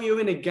kids, I know you're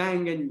in a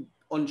gang and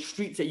on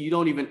streets that you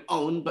don't even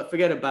own, but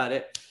forget about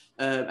it.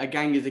 A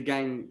gang is a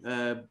gang.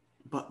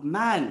 But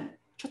man,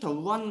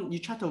 you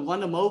try to run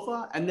them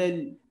over and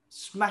then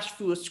smash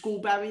through a school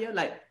barrier.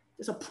 Like,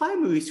 it's a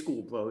primary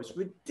school, bro. It's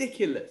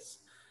ridiculous.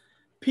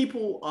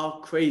 People are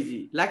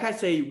crazy. Like I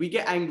say, we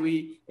get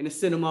angry in a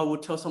cinema. We'll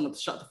tell someone to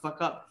shut the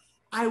fuck up.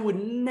 I would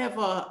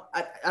never.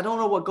 I don't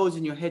know what goes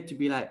in your head to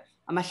be like,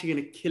 I'm actually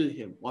gonna kill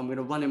him, or I'm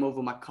gonna run him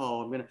over my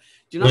car. Do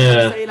you know what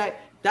I'm saying? Like,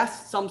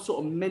 that's some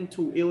sort of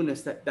mental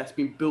illness that's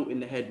been built in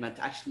the head, man.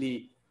 To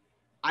actually,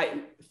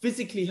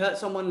 physically hurt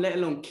someone, let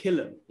alone kill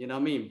him. You know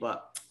what I mean?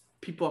 But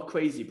people are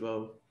crazy,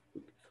 bro.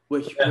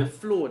 We're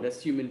flawed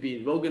as human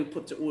beings. Rogan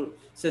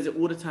says it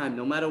all the time.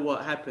 No matter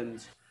what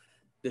happens,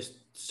 there's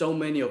so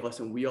many of us,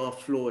 and we are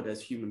flawed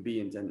as human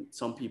beings. And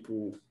some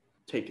people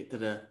take it to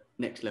the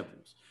next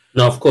levels.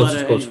 No, of course.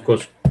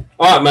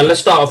 All right, man.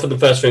 Let's start off with the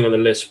first thing on the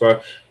list,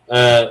 bro.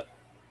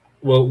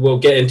 We'll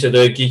get into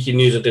the geeky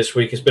news of this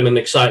week. It's been an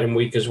exciting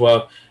week as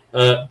well.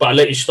 But I'll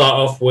let you start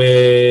off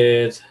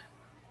with.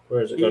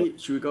 Where is it going?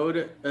 Should we go with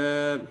it?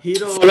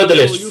 Follow the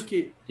list.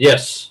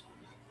 Yes.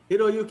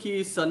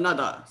 Hiroyuki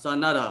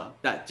Sanada,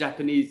 that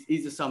Japanese,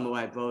 he's a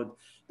samurai, bro.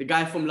 The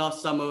guy from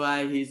Last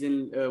Samurai, he's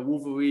in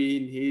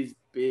Wolverine, he's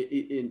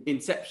in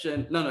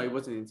Inception. No, he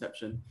wasn't in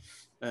Inception.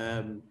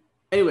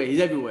 Anyway, he's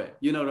everywhere.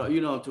 You know what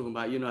I'm talking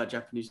about. You know, a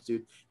Japanese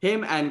dude.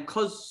 Him and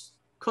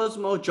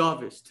Cosmo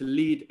Jarvis to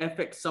lead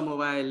FX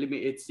Samurai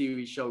Limited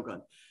Series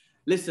Shogun.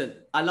 Listen,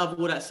 I love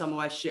all that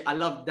samurai shit. I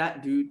love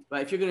that dude.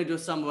 But if you're going to do a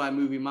samurai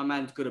movie, my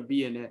man's going to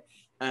be in it.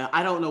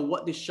 I don't know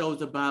what this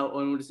show's about.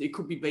 Or it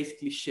could be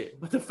basically shit.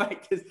 But the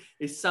fact is,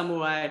 it's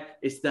samurai,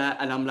 it's that.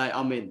 And I'm like,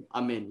 I'm in.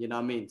 You know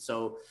what I mean?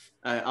 So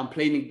I'm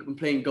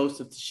playing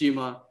Ghost of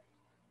Tsushima.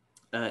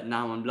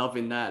 Now I'm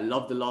loving that. I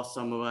love The Last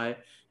Samurai.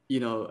 You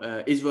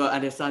know, Israel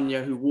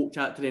Adesanya, who walked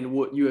out today in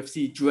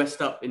UFC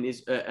dressed up in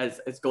his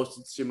as Ghost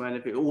of Tsushima and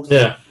everything.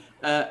 Also,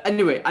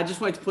 anyway, I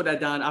just wanted to put that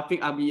down. I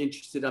think I'll be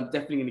interested. I'm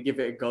definitely going to give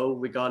it a go,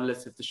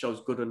 regardless if the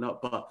show's good or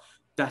not. But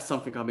that's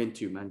something I'm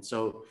into, man.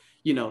 So,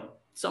 you know,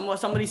 some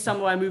of these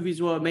samurai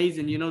movies were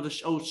amazing. You know,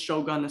 the old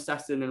Shogun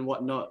Assassin and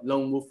whatnot,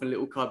 Lone Wolf and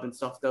Little Cub and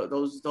stuff.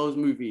 Those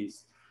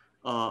movies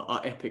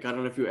are epic. I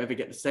don't know if you'll ever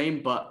get the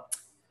same, but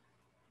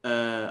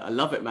I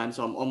love it, man.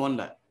 So I'm on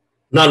that.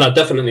 No,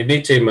 definitely.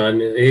 Me too, man.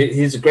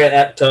 He's a great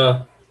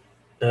actor.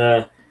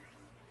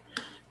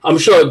 I'm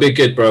sure it'd be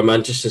good, bro,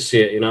 man, just to see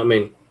it. You know what I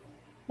mean?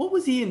 What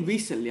was he in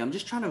recently? I'm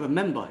just trying to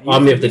remember.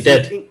 Army of the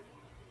Dead.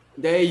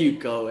 There you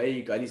go.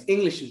 And his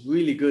English is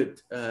really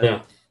good.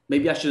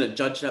 Maybe I shouldn't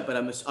judge that, but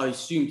I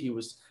assumed he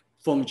was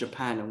from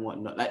Japan and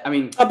whatnot. Like, I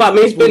mean,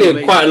 he's been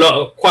in quite a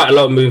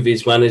lot of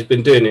movies, man. He's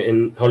been doing it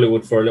in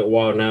Hollywood for a little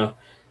while now.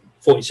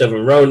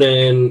 47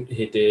 Ronin.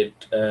 He did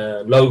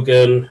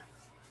Logan.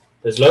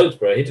 There's loads,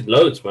 bro. He did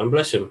loads, man.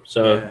 Bless him.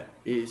 So yeah,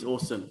 he's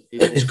awesome.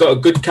 He's got a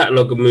good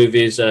catalogue of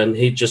movies, and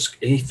he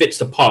fits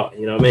the part.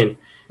 You know what I mean?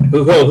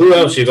 Who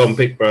else you gonna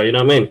pick, bro? You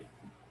know what I mean?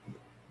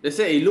 They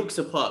say he looks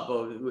apart,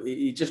 bro.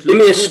 He just give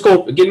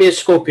me a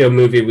Scorpio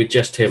movie with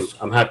just him.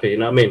 I'm happy. You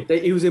know what I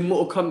mean? He was in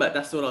Mortal Kombat.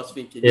 That's what I was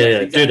thinking. Yeah,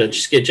 exactly. Do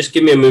that. Just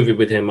give me a movie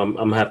with him.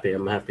 I'm happy.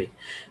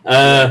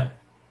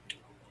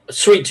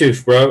 Sweet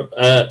Tooth, bro.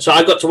 So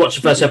I got to watch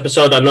the first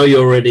episode. I know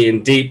you're already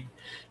in deep.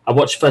 I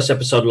watched the first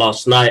episode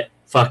last night.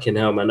 Fucking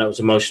hell, man, that was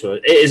emotional.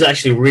 It is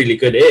actually really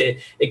good.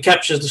 It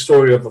captures the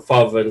story of a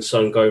father and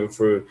son going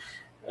through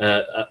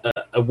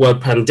a world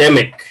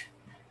pandemic.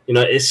 You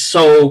know, it's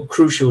so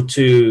crucial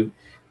to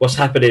what's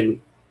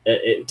happening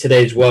in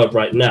today's world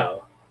right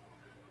now.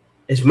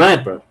 It's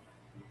mad, bro.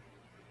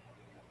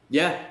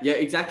 Yeah,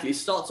 exactly. It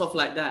starts off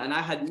like that, and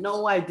I had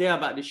no idea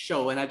about this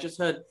show, and I just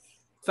heard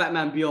Fat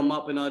Man Bjorn,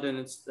 Mark Bernard,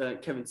 and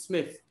Kevin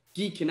Smith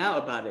geeking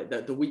out about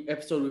it the week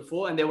episode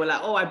before, and they were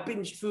like, "Oh, I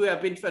binged through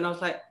it," and I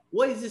was like,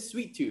 "What is this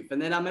Sweet Tooth?"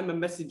 And then I remember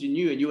messaging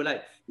you, and you were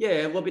like,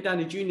 "Yeah, Robert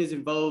Downey Jr. is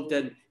involved,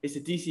 and it's a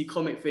DC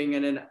comic thing."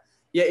 And then,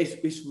 yeah,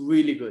 it's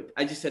really good.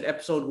 I just said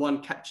episode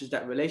 1 captures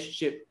that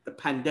relationship, the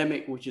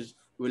pandemic, which is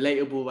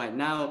relatable right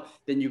now.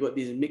 Then you got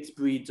these mixed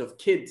breeds of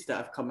kids that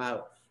have come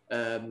out,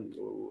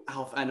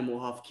 half animal,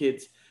 half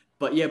kids.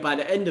 But yeah, by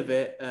the end of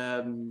it,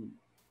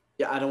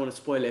 I don't want to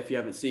spoil it if you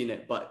haven't seen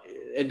it, but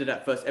end of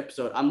that first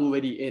episode, I'm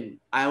already in.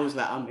 I was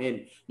like, I'm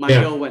in. My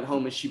girl went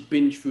home and she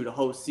binged through the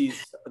whole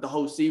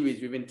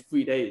series within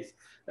 3 days.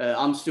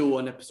 I'm still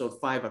on episode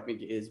 5, I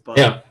think it is.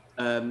 But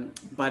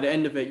by the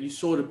end of it, you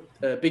saw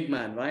the big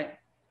man, right?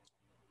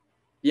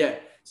 Yeah.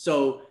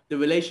 So the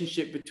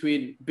relationship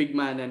between big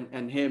man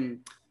and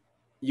him,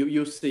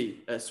 you'll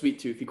see Sweet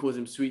Tooth. He calls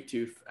him Sweet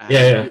Tooth.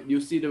 You'll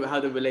see how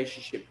the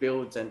relationship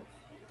builds, and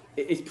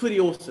it's pretty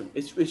awesome.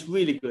 It's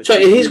really good. So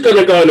he's going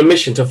to go on a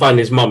mission to find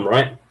his mum,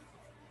 right?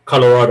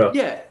 Colorado.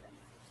 Yeah.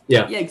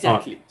 Yeah. Yeah,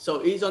 exactly.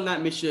 So he's on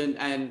that mission,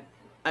 and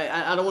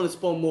I don't want to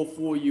spoil more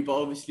for you, but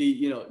obviously,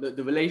 you know,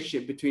 the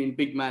relationship between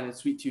Big Man and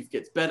Sweet Tooth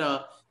gets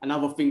better, and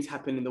other things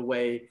happen in the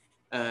way,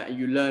 and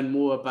you learn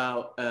more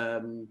about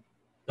the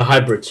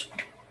hybrids.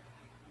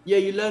 Yeah,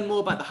 you learn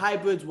more about the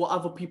hybrids, what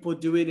other people are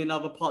doing in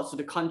other parts of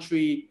the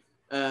country,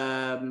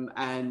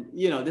 and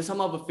you know, there's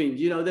some other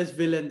things. You know, there's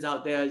villains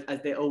out there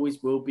as there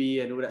always will be,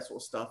 and all that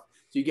sort of stuff.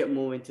 So you get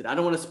more into that. I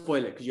don't want to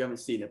spoil it because you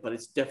haven't seen it, but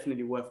it's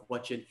definitely worth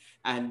watching.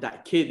 And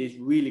that kid is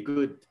really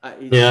good.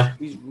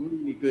 He's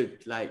really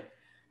good. Like,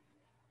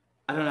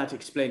 I don't know how to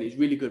explain it. It's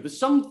really good. For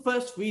some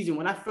first reason,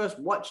 when I first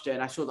watched it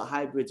and I saw the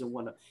hybrids and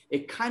whatnot,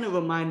 it kind of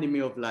reminded me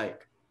of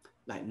like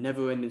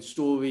Never Ending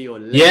Story or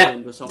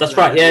Legend or something. That's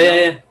right.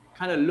 Yeah.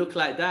 Kind of look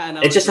like that,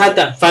 and it just had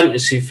that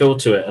fantasy feel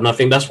to it, and I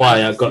think that's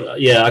why I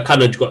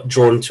kind of got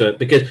drawn to it,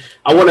 because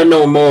I want to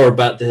know more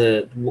about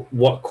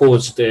what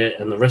caused it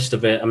and the rest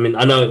of it. I mean,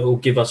 I know it will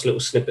give us little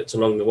snippets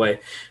along the way,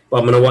 but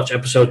I'm gonna watch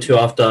episode 2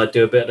 after I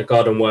do a bit of the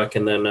garden work,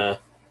 and then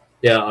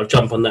I'll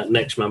jump on that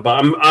next, man.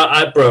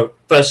 But bro,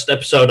 first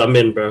episode I'm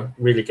in, bro.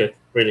 Really good,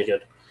 really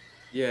good.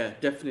 Yeah,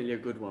 definitely a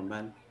good one,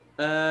 man.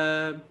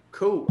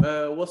 Cool.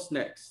 What's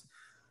next?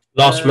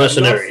 Last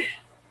Mercenary.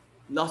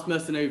 Last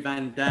Mercenary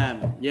Van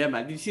Damme. Yeah,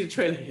 man. Did you see the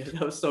trailer? Yeah,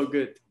 that was so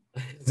good.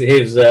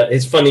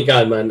 He's funny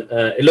guy, man.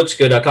 It looks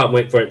good. I can't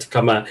wait for it to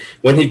come out.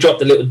 When he dropped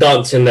the little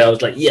dance in there, I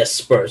was like, yes,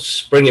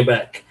 Spurs, bring it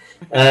back.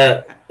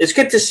 It's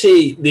good to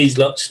see these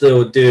lots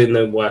still doing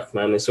their work,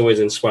 man. It's always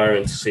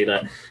inspiring to see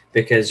that,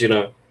 because, you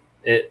know,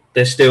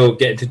 they're still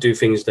getting to do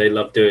things they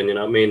love doing, you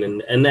know what I mean?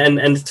 And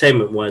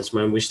entertainment-wise,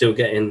 man, we're still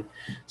getting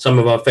some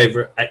of our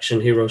favorite action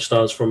hero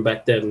stars from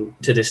back then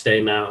to this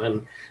day now.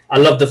 And I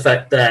love the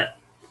fact that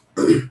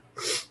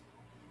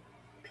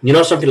you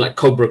know, something like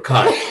Cobra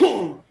Kai.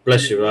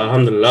 Bless you,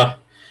 alhamdulillah.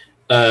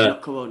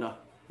 Corona.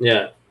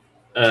 Yeah.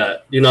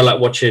 You know, like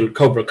watching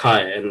Cobra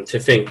Kai, and to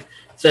think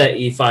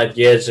 35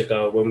 years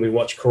ago when we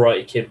watched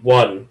Karate Kid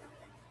 1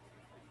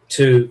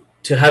 to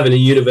having a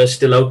universe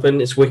still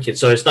open, it's wicked.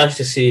 So it's nice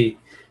to see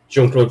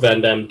Jean-Claude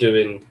Van Damme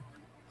doing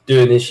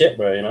his shit,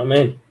 bro. You know what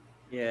I mean?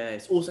 Yeah,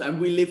 it's also, and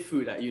we live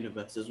through that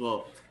universe as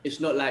well. It's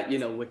not like, you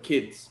know, we're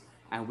kids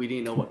and we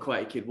didn't know what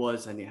Karate Kid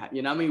was, and you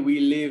know what I mean? We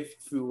live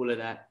through all of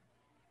that.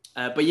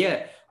 But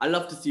yeah, I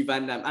love to see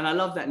Van Damme, and I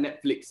love that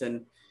Netflix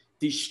and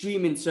these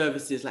streaming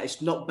services, like,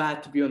 it's not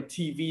bad to be on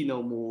TV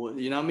no more.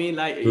 You know what I mean?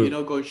 Like, you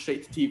know, going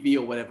straight to TV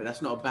or whatever,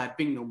 that's not a bad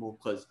thing no more,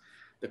 because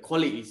the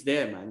quality is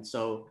there, man.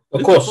 So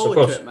looking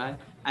forward to it, man.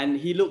 And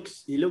it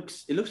looks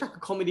like a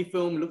comedy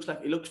film.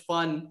 It looks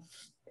fun.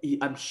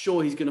 I'm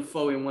sure he's gonna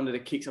throw in one of the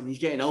kicks. I mean, he's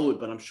getting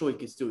old, but I'm sure he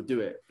can still do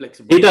it.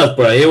 Flexible. He does,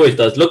 bro. He always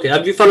does. Look,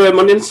 have you followed him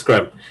on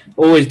Instagram?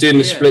 Always doing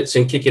the splits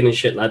and kicking and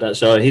shit like that.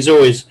 So he's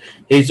always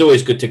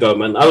good to go,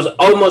 man. I was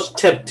almost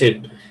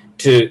tempted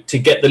to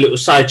get the little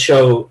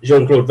sideshow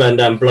Jean-Claude Van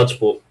Damme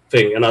Bloodsport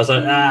thing, and I was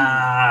like,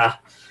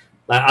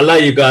 like, I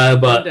like you, guy,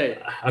 but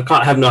I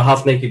can't have no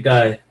half naked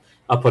guy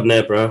up on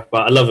there, bro.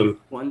 But I love him.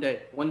 One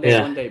day,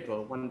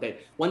 bro. One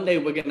day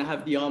we're gonna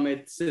have the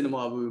Ahmed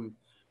cinema room.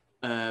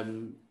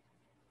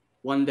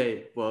 One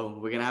day, well,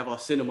 we're gonna have our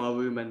cinema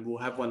room, and we'll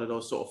have one of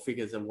those sort of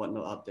figures and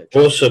whatnot up there.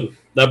 Awesome,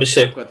 that'd be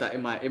sick. I've got that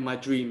in my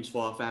dreams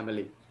for our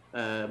family.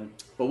 But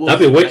that'd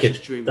be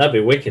wicked. That'd be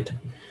wicked.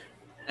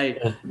 Hey,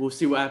 we'll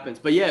see what happens.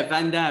 But yeah,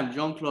 Van Damme,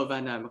 Jean-Claude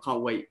Van Damme. I can't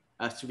wait.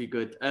 That should be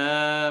good.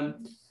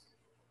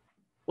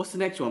 What's the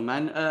next one,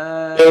 man?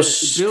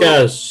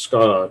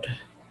 Skarsgård.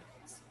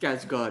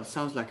 Skarsgård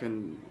sounds like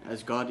an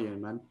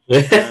Asgardian, man.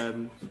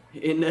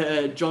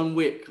 In John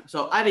Wick.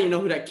 So I didn't know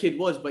who that kid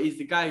was, but he's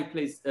the guy who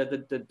plays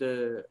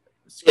the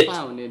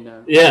clown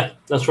in. Yeah,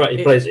 that's right.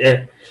 He plays.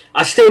 Yeah,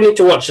 I still need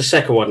to watch the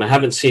second one. I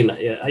haven't seen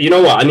that yet. You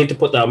know what? I need to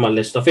put that on my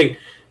list. I think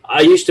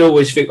I used to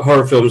always think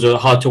horror films are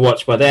hard to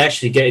watch, but they're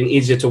actually getting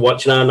easier to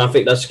watch now, and I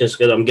think that's just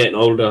because I'm getting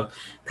older.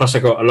 Plus, I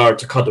got a lot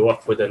to cuddle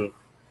up with, and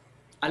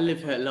I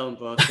live here alone,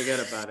 bro. Forget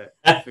about it.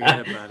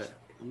 Forget about it.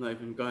 I'm not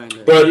even going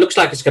there. Bro, it looks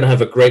like it's going to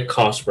have a great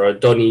cast, bro.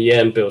 Donnie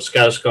Yen, Bill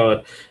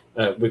Skarsgård.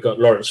 We've got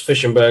Lawrence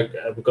Fishburne.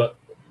 We've got...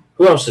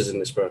 Who else is in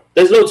this, bro?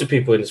 There's loads of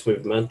people in this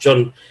movie, man.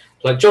 John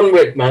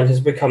Wick, man, has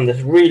become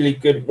this really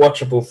good,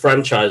 watchable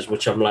franchise,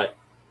 which I'm, like,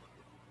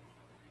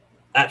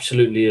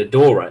 absolutely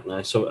adore right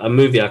now. So a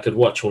movie I could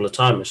watch all the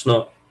time. It's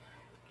not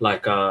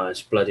like,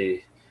 it's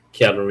bloody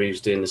Keanu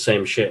Reeves doing the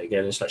same shit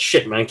again. It's like,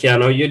 shit, man,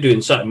 Keanu, you're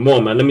doing something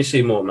more, man. Let me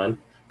see more, man.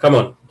 Come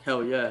on.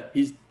 Hell yeah.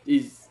 He's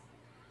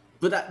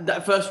But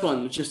that first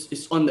one was just,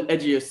 it's on the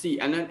edge of your seat,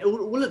 and then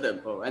all of them,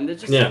 bro. And they're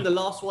just on the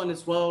last one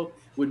as well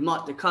with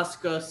Mark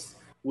Dacascos.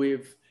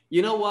 With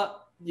you know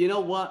what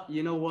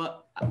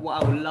I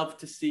would love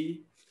to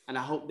see, and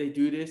I hope they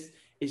do this,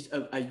 is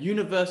a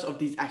universe of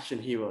these action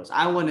heroes.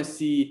 I want to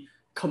see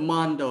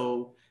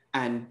Commando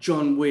and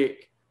John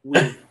Wick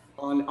with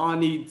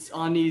Arnie's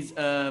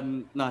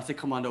no, I said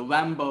Commando,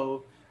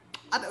 Rambo.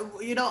 I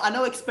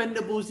know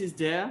Expendables is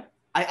there.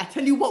 I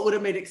tell you what would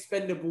have made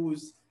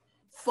Expendables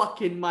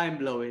fucking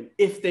mind-blowing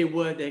if they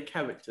were their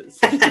characters.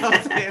 You know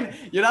what I'm saying?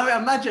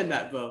 Imagine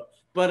that, bro.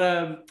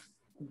 But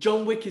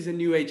John Wick is a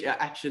new age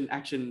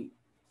action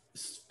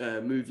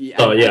movie.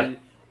 Oh, yeah.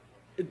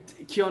 And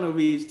Keanu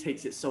Reeves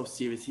takes it so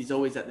serious. He's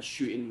always at the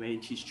shooting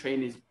range. He's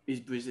training his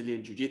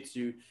Brazilian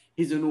jiu-jitsu.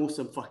 He's an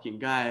awesome fucking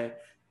guy.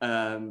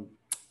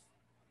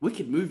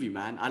 Wicked movie,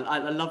 man.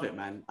 I love it,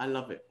 man. I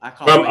love it. I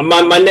can't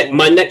wait.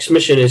 My next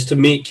mission is to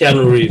meet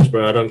Keanu Reeves,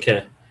 bro. I don't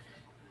care.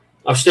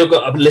 I've still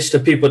got a list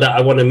of people that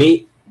I want to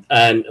meet,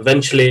 and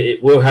eventually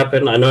it will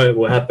happen. I know it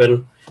will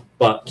happen,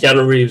 but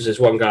Keanu Reeves is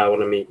one guy I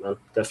want to meet, man.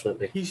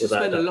 Definitely. He used to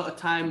spend a lot of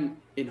time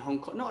in Hong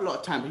Kong. Not a lot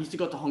of time, but he used to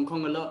go to Hong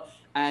Kong a lot.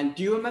 And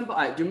do you remember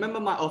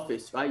my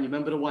office, right? You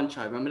remember the one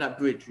child? Remember that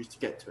bridge we used to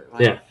get to it,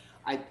 right? Yeah.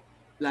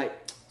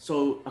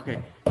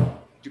 Okay.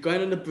 You're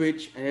going on the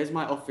bridge, and here's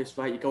my office,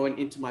 right? You're going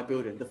into my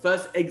building. The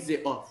first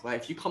exit off,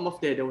 right? If you come off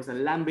there was a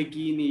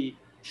Lamborghini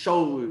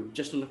showroom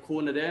just on the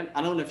corner there.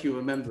 I don't know if you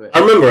remember it. I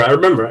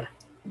remember it.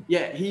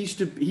 Yeah, he's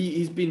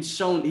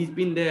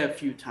been there a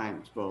few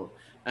times, bro.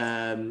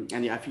 And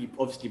yeah, he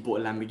obviously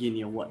bought a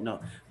Lamborghini and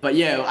whatnot. But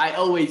yeah, I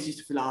always used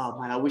to feel like, oh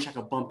man, I wish I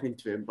could bump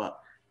into him, but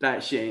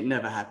that shit ain't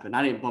never happened.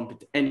 I didn't bump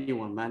into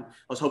anyone, man. I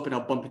was hoping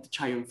I'd bump into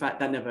Chayu. In fact,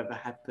 that never ever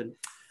happened.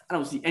 I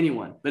don't see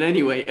anyone. But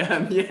anyway,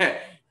 yeah,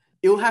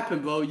 it'll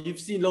happen, bro. You've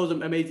seen loads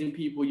of amazing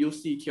people. You'll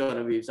see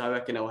Keanu Reeves. I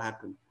reckon it'll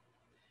happen.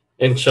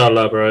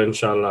 Inshallah, bro.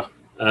 Inshallah.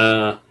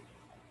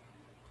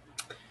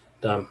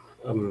 Damn.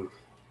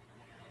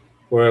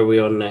 Where are we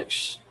on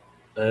next?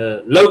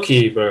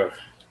 Loki, bro.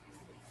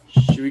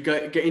 Should we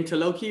get into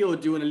Loki, or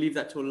do you want to leave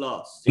that till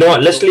last? You know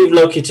what? Let's leave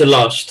Loki to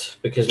last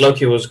because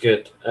Loki was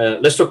good.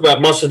 Let's talk about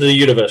Masters of the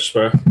Universe,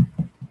 bro.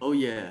 Oh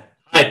yeah.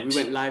 Right. We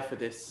went live for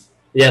this.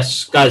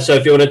 Yes, guys. So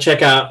if you want to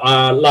check out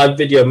our live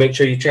video, make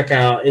sure you check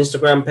out our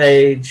Instagram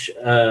page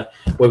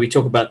where we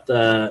talk about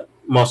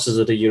Masters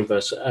of the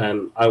Universe.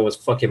 And I was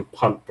fucking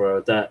pumped,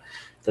 bro. That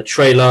the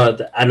trailer,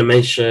 the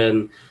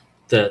animation,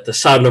 the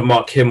sound of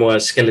Mark Hamill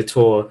as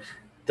Skeletor,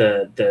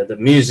 the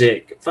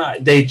music.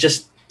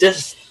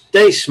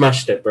 They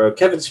smashed it, bro.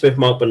 Kevin Smith,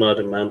 Mark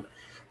Bernardin, man.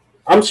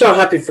 I'm so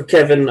happy for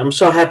Kevin. I'm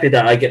so happy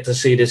that I get to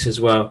see this as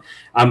well.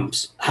 I'm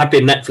happy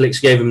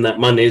Netflix gave him that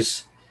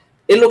monies.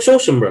 It looks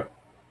awesome, bro.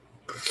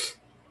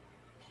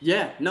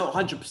 Yeah, no,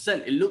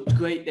 100%. It looked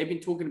great. They've been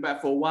talking about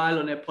it for a while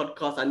on their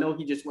podcast. I know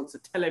he just wants to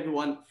tell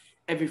everyone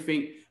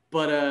everything.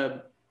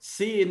 But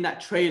seeing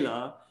that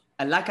trailer,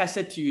 and like I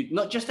said to you,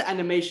 not just the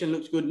animation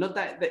looks good, not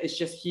that it's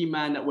just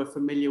He-Man that we're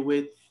familiar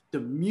with. The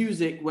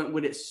music went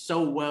with it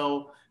so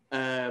well.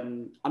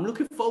 I'm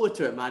looking forward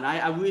to it, man.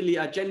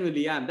 I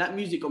genuinely am. That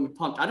music got me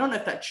pumped. I don't know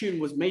if that tune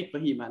was made for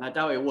He-Man. I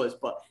doubt it was,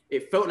 but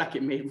it felt like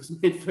it was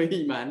made for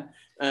He-Man.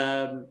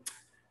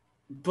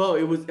 Bro,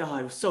 it was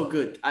so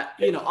good.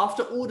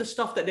 After all the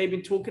stuff that they've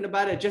been talking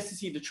about it, just to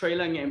see the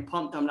trailer and getting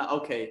pumped, I'm like,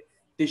 okay,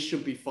 this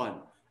should be fun.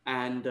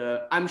 And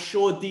I'm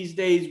sure these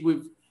days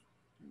with,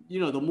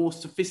 the more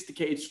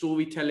sophisticated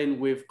storytelling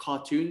with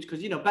cartoons,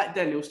 because, back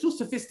then it was still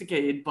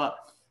sophisticated, but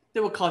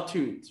they were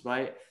cartoons,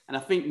 right? And I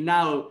think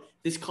now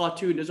this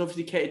cartoon is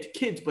obviously catered to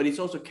kids, but it's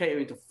also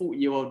catering to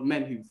 40-year-old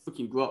men who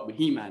freaking grew up with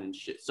He-Man and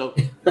shit. So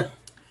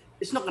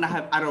it's not going to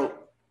have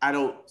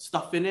adult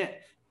stuff in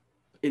it,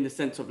 in the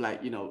sense of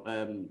like, I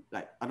don't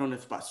know if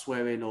it's about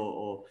swearing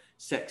or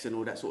sex and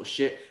all that sort of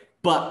shit.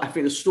 But I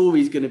think the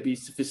story is going to be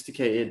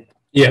sophisticated,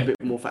 a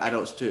bit more for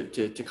adults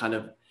to kind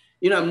of,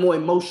 more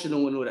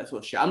emotional and all that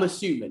sort of shit. I'm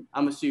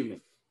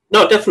assuming.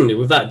 No, definitely,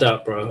 without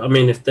doubt, bro. I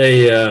mean, if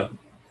they...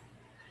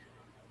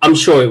 I'm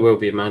sure it will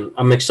be, man.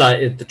 I'm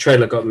excited. The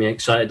trailer got me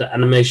excited. The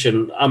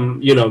animation,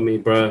 you know me,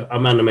 bro.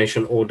 I'm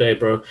animation all day,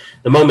 bro.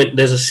 The moment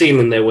there's a scene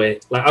in there where,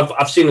 like,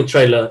 I've seen the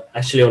trailer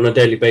actually on a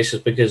daily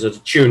basis because of the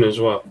tune as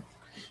well.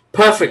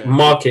 Perfect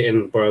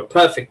marketing, bro.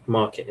 Perfect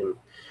marketing.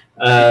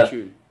 But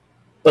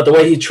the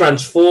way he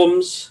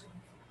transforms,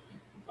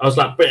 I was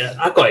like,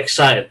 I got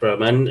excited, bro,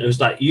 man. It was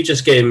like, you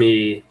just gave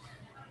me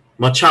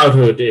my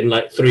childhood in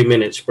like 3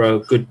 minutes, bro.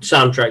 Good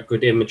soundtrack,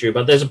 good imagery.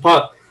 But there's a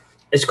part...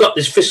 It's got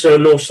this Fist of the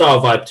North Star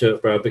vibe to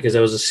it, bro, because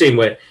there was a scene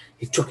where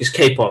he took his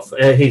cape off.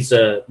 He's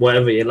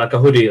whatever, like a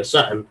hoodie or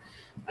something.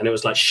 And it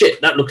was like,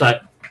 shit, that looked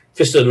like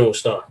Fist of the North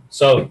Star.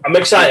 So I'm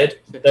excited.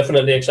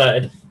 Definitely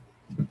excited.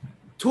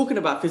 Talking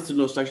about Fist of the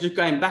North Star, just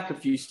going back a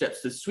few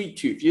steps to Sweet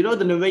Tooth. You know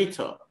the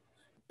narrator?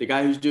 The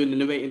guy who's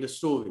narrating the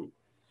story.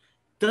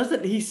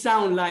 Doesn't he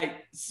sound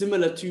like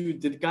similar to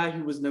the guy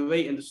who was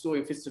narrating the story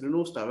in Fist of the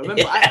North Star?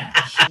 Remember,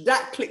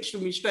 that clicked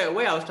with me straight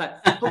away. I was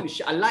like, holy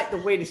shit, I like the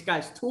way this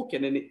guy's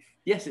talking. And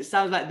it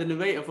sounds like the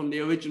narrator from the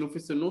original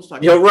Fist of the North Star.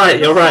 You're right.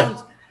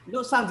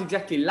 It sounds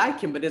exactly like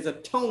him, but there's a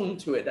tone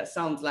to it that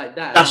sounds like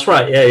that. That's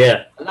right,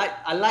 yeah.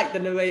 I like the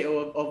narrator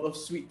of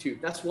Sweet Tooth.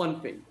 That's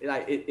one thing.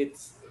 Like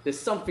there's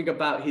something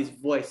about his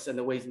voice and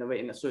the way he's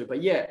narrating that story.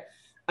 But yeah,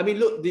 I mean,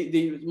 look,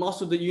 the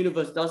Master of the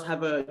Universe does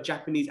have a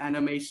Japanese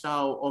anime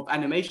style of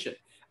animation.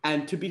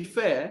 And to be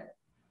fair,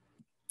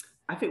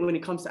 I think when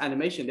it comes to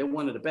animation, they're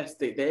one of the best.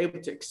 They're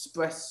able to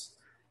express,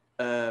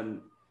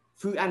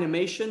 through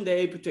animation, they're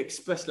able to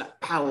express like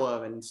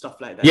power and stuff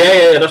like that.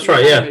 Yeah, that's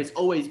right, yeah. It's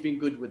always been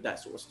good with that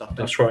sort of stuff.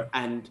 That's right.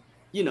 And,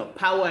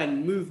 power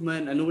and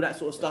movement and all that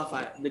sort of stuff.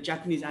 The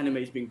Japanese anime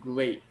has been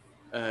great.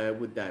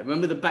 with that.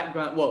 Remember the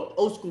background? Well,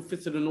 old school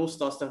Fist and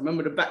All-Star stuff.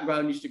 Remember the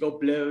background used to go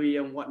blurry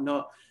and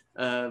whatnot.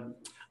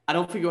 I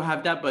don't think we'll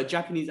have that, but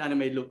Japanese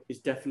anime look is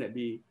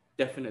definitely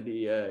going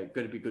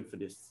to be good for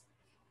this.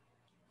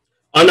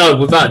 I know,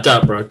 without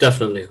doubt, bro.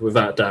 Definitely,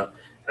 without doubt.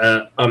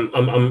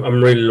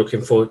 I'm really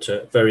looking forward to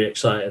it. Very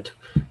excited.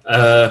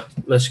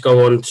 Let's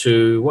go on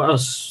to what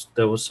else?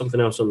 There was something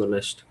else on the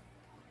list.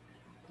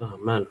 Oh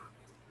man.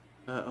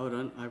 Hold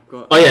on, I've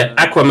got. Oh yeah,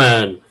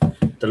 Aquaman,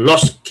 the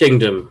Lost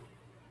Kingdom.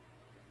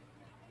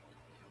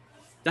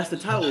 That's the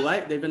title,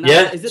 right? They've announced.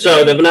 Yeah. Is it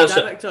So they've announced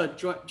director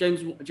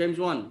James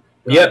Wan?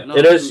 Yep, no,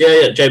 it is.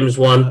 Yeah, James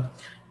Wan.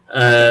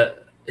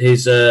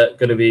 He's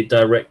going to be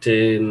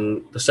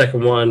directing the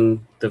second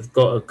one. They've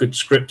got a good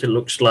script. It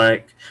looks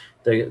like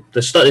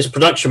this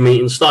production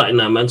meeting starting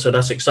now, man. So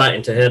that's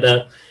exciting to hear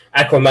that.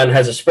 Aquaman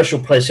has a special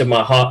place in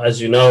my heart, as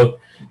you know.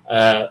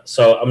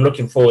 So I'm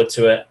looking forward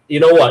to it. You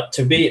know what?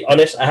 To be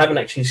honest, I haven't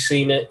actually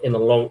seen it in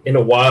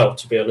a while.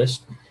 To be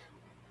honest,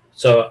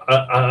 so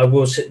I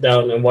will sit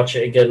down and watch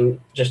it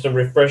again just to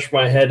refresh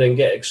my head and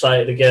get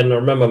excited again. I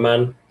remember,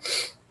 man.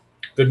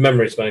 Good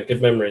memories, man.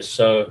 Good memories.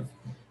 So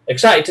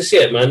excited to see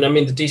it, man. I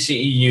mean, the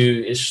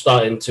DCEU is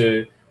starting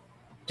to,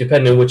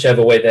 depending on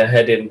whichever way they're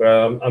heading,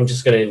 bro. I'm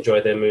just gonna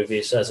enjoy their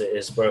movies as it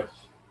is, bro.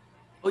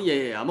 Oh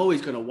yeah. I'm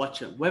always gonna watch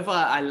them,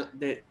 whether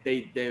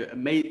they're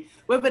amazing,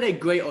 whether they're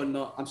great or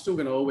not. I'm still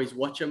gonna always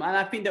watch them, and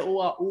I think that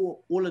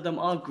all of them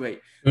are great.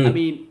 I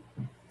mean,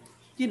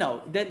 you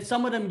know, then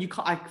some of them you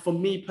can't. For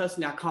me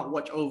personally, I can't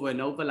watch over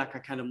and over like I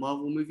can a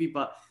Marvel movie,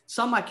 but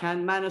some I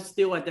can. Man of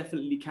Steel, I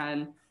definitely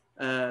can.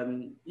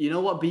 You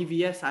know what,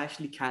 BVS, I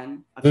actually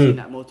can. I've seen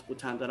that multiple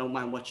times. I don't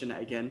mind watching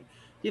that again.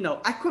 You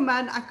know,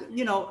 Aquaman, I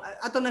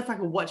don't know if I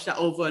could watch that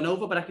over and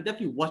over, but I could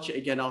definitely watch it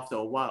again after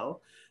a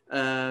while.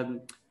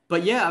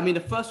 But yeah, I mean, the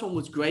first one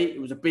was great.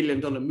 It was $1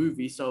 billion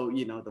movie, so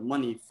you know the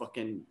money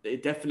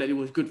it definitely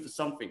was good for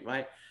something,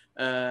 right?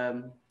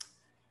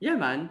 Yeah,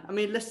 man. I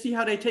mean, let's see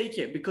how they take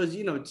it, because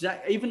you know,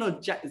 even though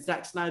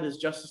Zack Snyder's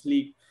Justice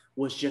League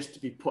was just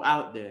to be put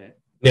out there,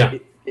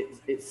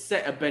 it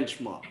set a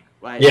benchmark.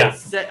 Right? Yeah. It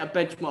set a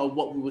benchmark of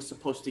what we were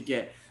supposed to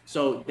get.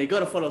 So they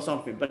got to follow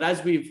something. But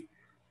as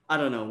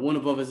Warner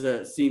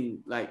Brothers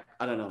seen, like,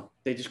 I don't know,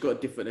 they just got a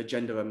different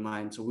agenda in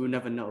mind. So we'll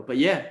never know. But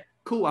yeah,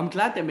 cool. I'm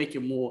glad they're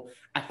making more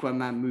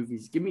Aquaman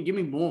movies. Give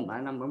me more,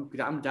 man.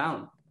 I'm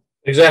down.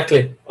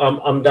 Exactly.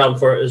 I'm down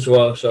for it as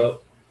well.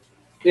 So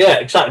yeah,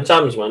 exciting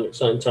times, man.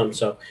 Exciting times.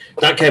 So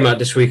that came out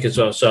this week as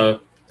well.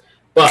 So,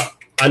 but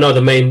I know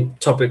the main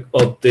topic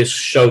of this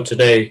show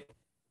today.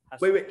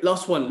 Wait,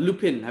 last one.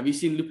 Lupin. Have you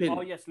seen Lupin?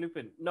 Oh, yes,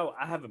 Lupin. No,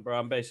 I haven't, bro.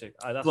 I'm basic.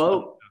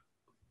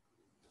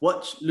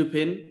 Watch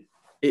Lupin.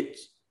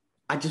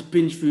 I just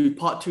binged through.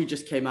 Part 2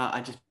 just came out.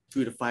 I just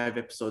through the 5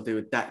 episodes. They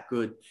were that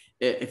good.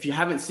 If you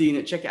haven't seen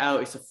it, check it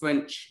out. It's a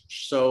French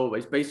show.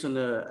 It's based on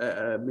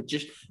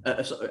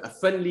a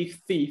friendly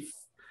thief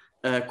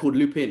called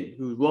Lupin,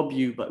 who will rob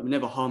you but will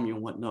never harm you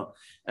and whatnot.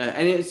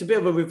 And it's a bit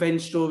of a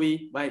revenge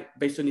story, right?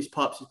 Based on his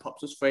pops. His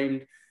pops was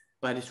framed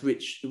by this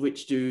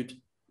rich dude.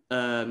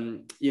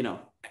 You know,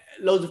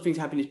 loads of things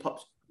happened. His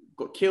pops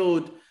got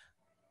killed,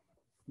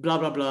 blah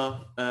blah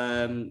blah.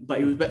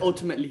 But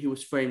ultimately he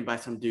was framed by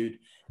some dude,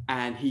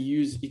 and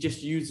he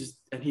just uses.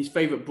 And his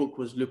favorite book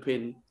was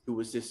Lupin, who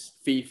was this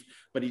thief.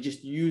 But he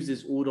just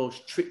uses all those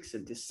tricks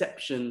and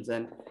deceptions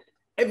and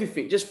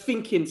everything, just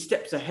thinking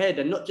steps ahead,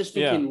 and not just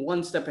thinking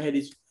one step ahead.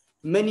 He's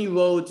many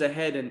roads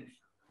ahead, and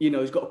you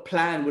know he's got a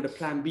plan with a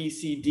plan B,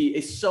 C, D.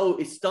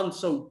 It's done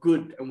so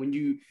good, and when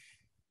you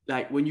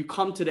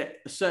come to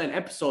a certain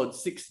episode,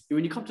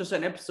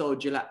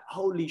 you're like,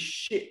 holy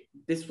shit,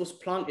 this was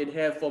planted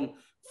here from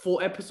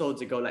 4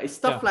 episodes ago. Like, it's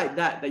stuff like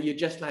that you're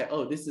just like,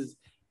 oh, this is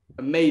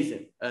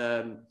amazing.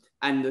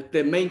 And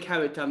the main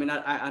character, I mean,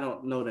 I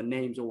don't know the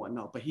names or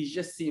whatnot, but he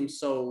just seems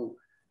so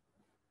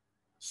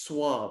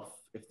suave.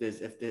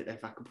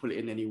 If I could put it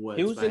in any words.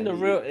 He was in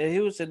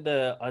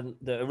the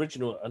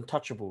original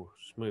Untouchables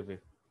movie.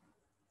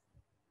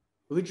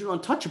 Original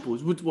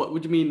Untouchables?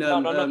 What do you mean? No,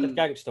 not the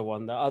gangster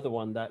one. The other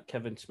one that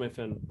Kevin Smith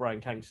and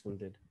Bryan Cranston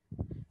did.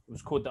 It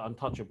was called The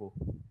Untouchable.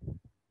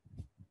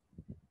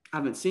 I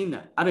haven't seen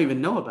that. I don't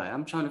even know about it.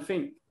 I'm trying to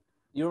think.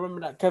 You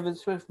remember that Kevin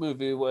Smith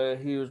movie where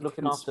he was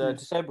looking after a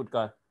disabled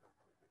guy?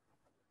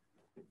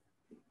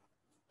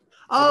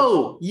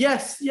 Oh,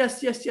 yes. Yeah,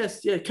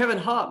 Kevin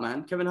Hart,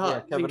 man. Kevin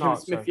Hart. Yeah, Kevin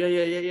Smith.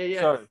 Yeah.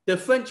 Sorry. The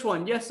French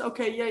one. Yes.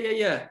 Okay.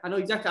 Yeah. I know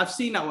exactly. I've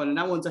seen that one, and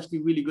that one's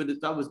actually really good.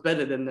 That was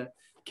better than the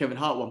Kevin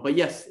Hart one. But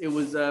yes, it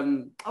was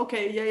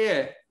okay.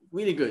 Yeah.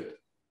 Really good.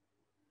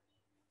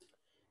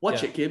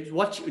 Watch it, Gibbs.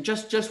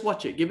 Just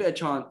watch it. Give it a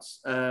chance.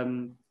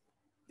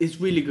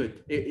 It's really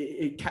good.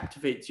 It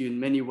captivates you in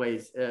many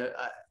ways.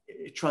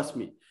 Trust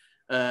me.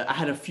 I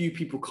had a few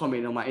people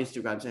comment on my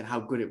Instagram saying how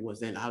good it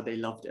was, and how they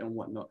loved it and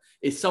whatnot.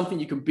 It's something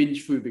you can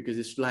binge through, because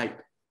it's like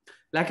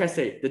I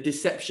say, the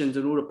deceptions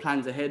and all the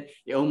plans ahead.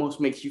 It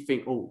almost makes you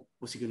think, oh,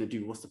 what's he gonna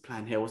do? What's the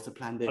plan here? What's the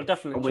plan there? I'll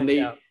definitely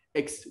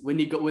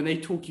when they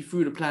talk you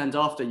through the plans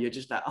after, you're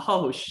just like,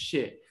 oh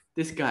shit,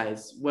 this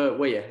guy's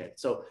way ahead.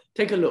 So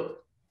take a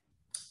look.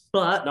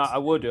 But no, I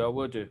will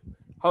do.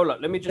 Hold up,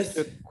 let me just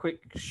do a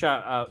quick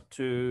shout out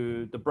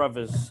to the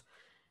brothers,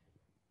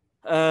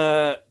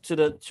 to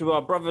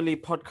our brotherly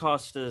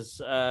podcasters.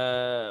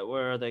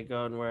 Where are they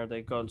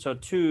gone? So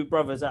 2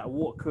 brothers at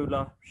Water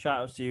Cooler.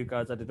 Shout outs to you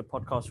guys. I did a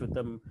podcast with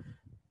them.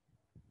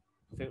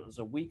 I think it was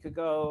a week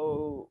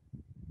ago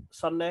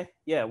Sunday.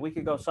 Yeah, a week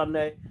ago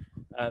Sunday.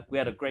 We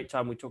had a great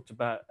time. We talked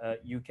about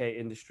UK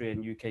industry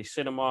and UK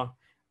cinema,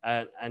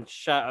 and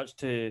shout outs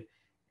to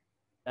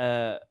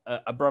a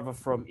brother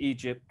from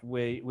Egypt.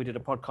 We did a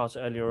podcast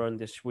earlier on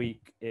this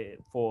week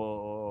it's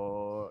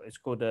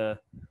called a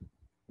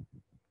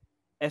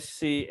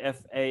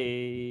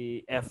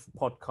SCFAF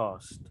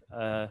podcast,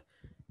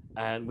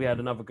 and we had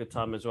another good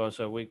time as well.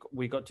 So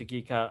we got to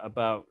geek out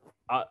about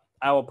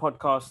our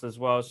podcast as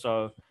well.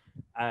 So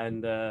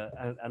and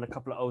a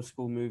couple of old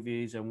school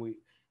movies, and we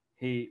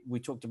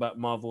talked about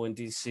Marvel and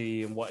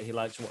DC and what he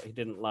liked and what he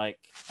didn't like,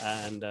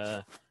 and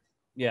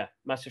yeah,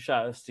 massive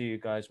shout outs to you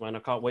guys, man. I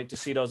can't wait to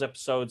see those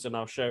episodes, and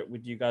I'll share it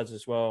with you guys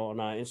as well on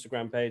our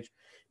Instagram page.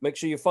 Make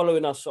sure you're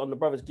following us on the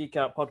Brothers Geek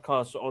Out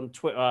podcast on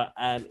Twitter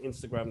and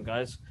Instagram,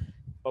 guys.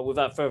 But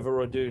without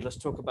further ado, let's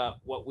talk about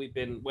what we've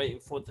been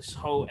waiting for this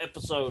whole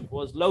episode.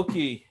 Was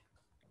Loki.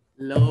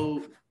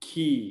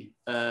 Loki.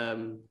 Yeah,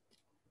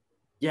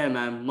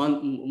 man.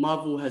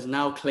 Marvel has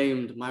now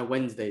claimed my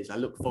Wednesdays. I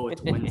look forward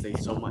to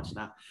Wednesdays so much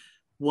now.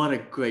 What a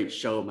great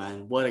show,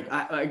 man!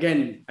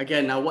 Again,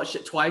 I watched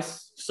it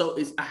twice, so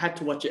I had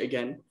to watch it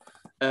again.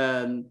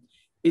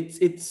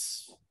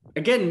 It's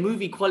again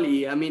movie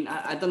quality. I mean,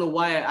 I don't know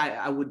why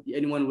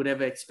anyone would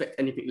ever expect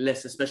anything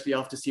less, especially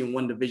after seeing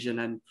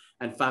WandaVision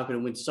and Falcon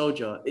and Winter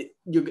Soldier.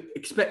 You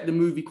expect the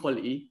movie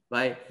quality,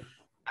 right?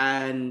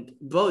 And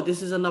bro,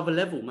 this is another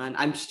level, man.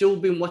 I'm still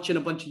been watching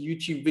a bunch of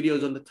YouTube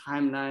videos on the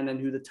timeline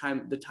and who the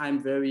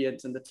time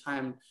variants and the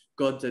time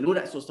gods and all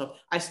that sort of stuff.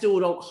 I still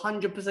don't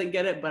 100%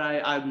 get it, but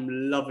I'm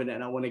loving it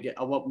and I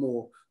want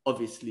more,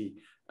 obviously.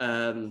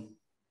 Again,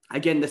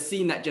 the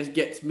scene that just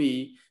gets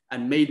me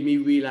and made me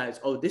realize,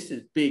 oh, this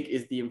is big,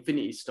 is the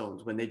Infinity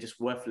Stones when they're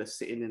just worthless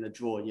sitting in a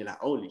drawer and you're like,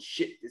 holy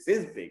shit, this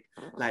is big.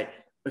 Like,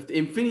 if the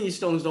Infinity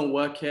Stones don't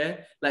work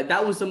here, like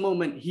that was the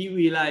moment he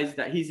realized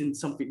that he's in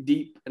something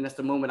deep, and that's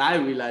the moment I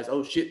realized,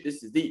 oh shit,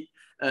 this is deep.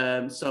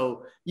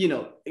 So you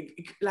know,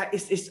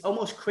 it's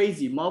almost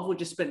crazy. Marvel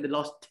just spent the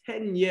last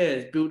 10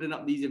 years building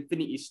up these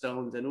Infinity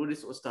Stones and all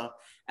this sort of stuff,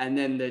 and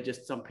then they're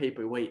just some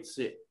paperweight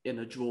sit in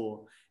a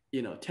drawer.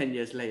 You know, 10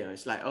 years later,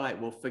 it's like, all right,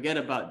 well, forget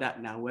about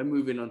that now. We're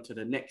moving on to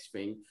the next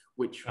thing,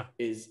 which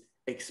is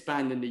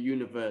expanding the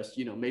universe.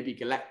 You know, maybe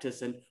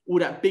Galactus and all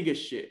that bigger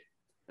shit.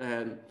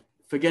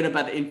 Forget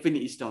about the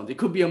Infinity Stones. It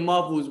could be a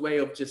Marvel's way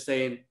of just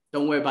saying,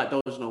 don't worry about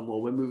those no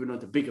more. We're moving on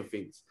to bigger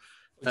things.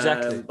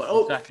 Exactly.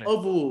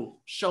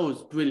 Overall,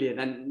 show's brilliant.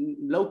 And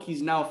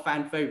Loki's now a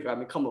fan favorite. I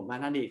mean, come on,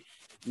 man. I didn't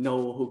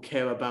know who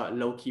care about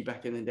Loki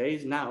back in the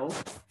days. Now,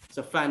 it's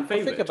a fan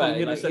favorite. Tom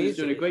Hiddleston is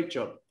doing a great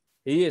job.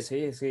 He is.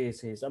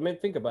 I mean,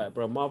 think about it,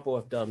 bro.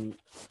 Marvel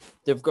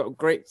they've got a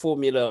great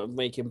formula of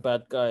making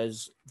bad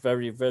guys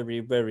very, very,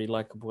 very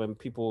likable, and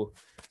people...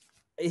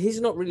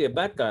 He's not really a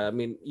bad guy. I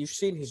mean, you've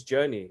seen his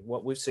journey,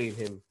 what we've seen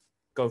him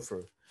go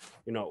through,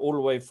 you know, all the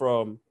way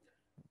from,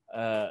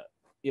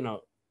 you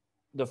know,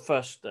 the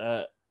first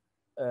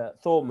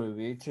Thor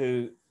movie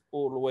to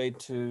all the way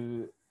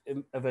to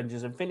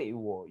Avengers Infinity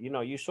War. You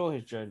know, you saw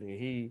his journey.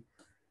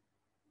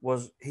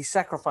 He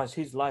sacrificed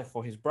his life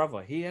for his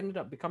brother. He ended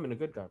up becoming a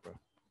good guy, bro.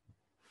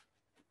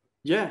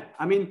 Yeah.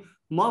 I mean,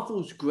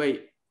 Marvel's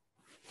great.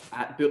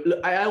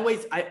 I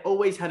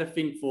always had a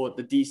thing for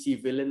the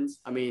DC villains.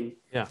 I mean,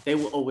 they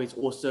were always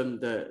awesome.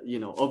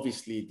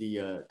 Obviously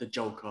the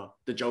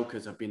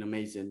Jokers have been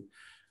amazing.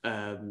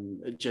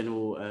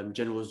 General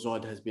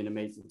Zod has been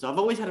amazing. So I've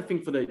always had a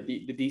thing for the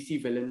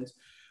DC villains.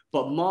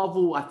 But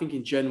Marvel, I think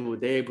in general,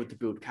 they're able to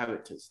build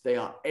characters. They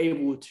are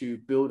able to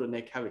build on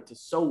their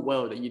characters so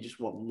well that you just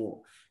want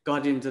more.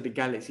 Guardians of the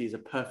Galaxy is a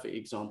perfect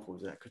example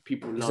of that because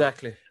people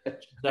love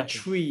a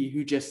tree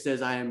who just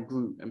says, I am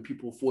Groot, and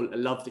people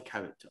love the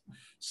character.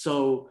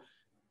 So,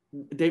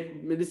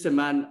 listen,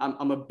 man,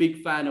 I'm a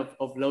big fan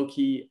of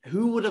Loki.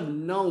 Who would have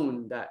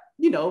known that,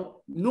 you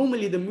know,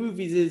 normally the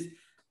movies is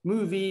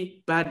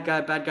movie, bad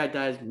guy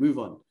dies, move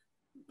on.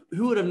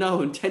 Who would have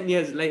known 10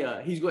 years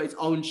later, he's got his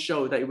own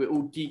show that we're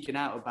all geeking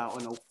out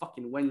about on a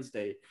fucking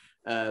Wednesday,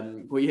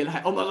 where you're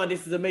like, oh my God,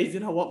 this is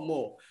amazing. I want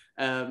more.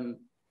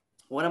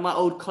 One of my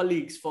old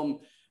colleagues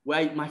from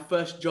my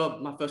first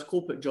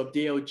corporate job,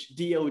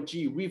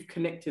 DLG, we've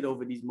connected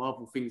over these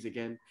Marvel things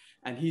again.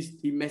 And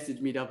he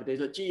messaged me the other day.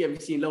 He's like, gee, have you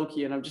seen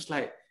Loki? And I'm just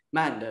like,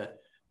 man, the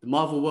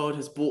Marvel world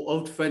has brought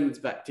old friends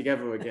back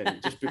together again,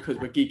 just because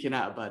we're geeking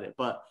out about it.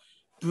 But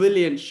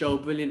brilliant show,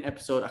 brilliant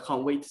episode. I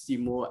can't wait to see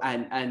more.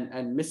 And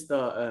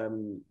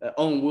Mr.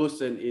 Owen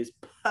Wilson is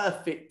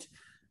perfect.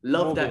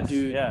 Love Morbius, that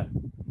dude. Yeah.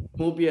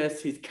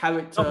 Morbius, his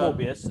character,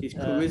 his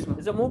charisma.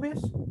 Is it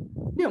Morbius?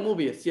 Yeah,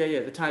 Morbius. Yeah.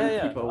 The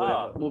timekeeper,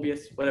 whatever.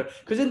 Morbius, whatever.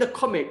 Because in the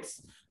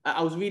comics,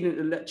 I was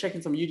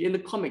checking some YouTube. In the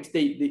comics,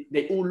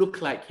 they all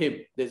look like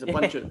him. There's a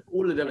bunch of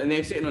all of them, and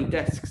they're sitting on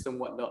desks and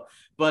whatnot.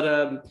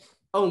 But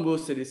Owen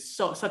Wilson is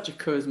such a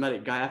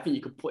charismatic guy. I think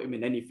you could put him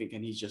in anything,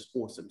 and he's just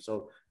awesome.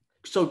 So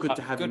good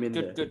to have him in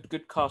there.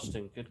 Good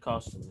casting. Good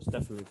casting. It's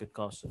definitely good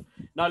casting.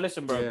 Now,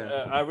 listen, bro.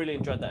 Yeah. I really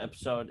enjoyed that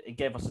episode. It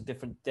gave us a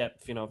different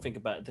depth. You know, think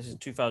about it. This is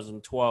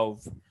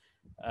 2012.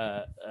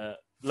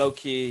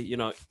 Loki. You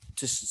know,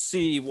 to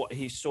see what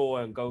he saw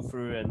and go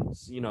through, and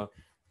you know,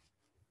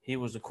 he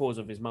was the cause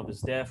of his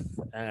mother's death,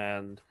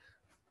 and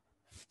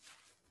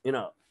you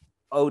know,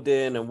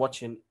 Odin, and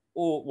watching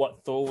all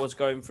what Thor was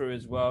going through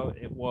as well.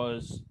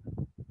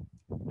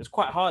 It's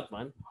quite hard,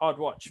 man. Hard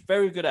watch.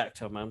 Very good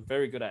actor, man.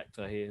 Very good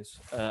actor he is.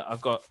 I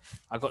got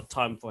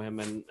time for him,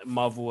 and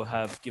Marvel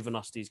have given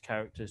us these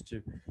characters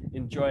to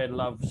enjoy and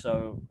love.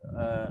 So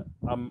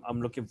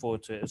I'm looking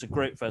forward to it. It's a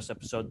great first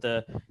episode.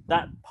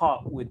 That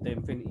part with the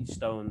Infinity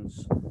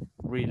Stones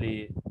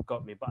really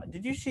got me. But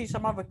did you see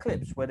some other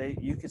clips where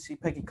you could see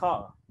Peggy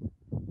Carter?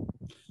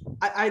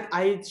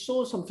 I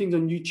saw some things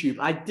on YouTube.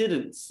 I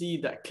didn't see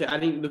that clip. I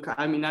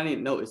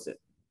didn't notice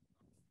it.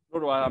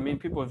 Nor do I. I mean,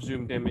 people have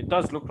zoomed in. It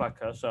does look like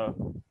her,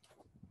 so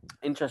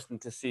interesting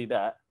to see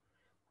that.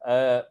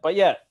 But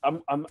yeah,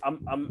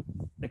 I'm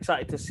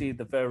excited to see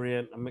the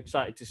variant. I'm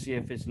excited to see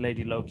if it's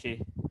Lady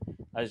Loki.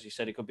 As you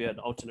said, it could be an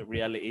alternate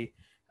reality.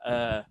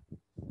 And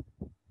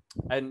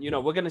you know,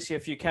 we're going to see a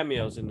few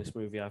cameos in this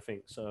movie, I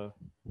think. So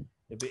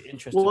it'd be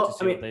interesting to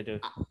see what they do.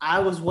 I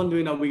was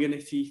wondering, are we going to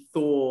see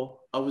Thor?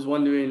 I was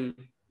wondering,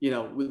 you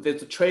know,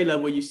 there's a trailer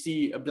where you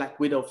see a Black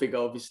Widow figure,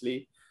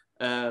 obviously.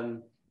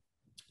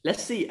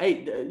 Let's see.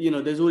 You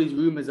know, there's all these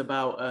rumors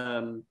about,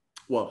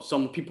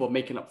 some people are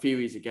making up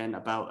theories again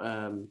about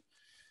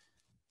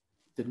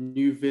the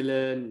new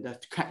villain,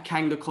 that's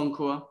Kang the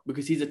Conqueror,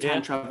 because he's a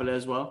time traveler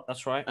as well.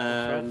 That's right.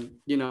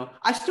 You know,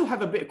 I still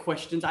have a bit of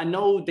questions. I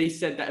know they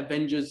said that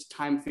Avengers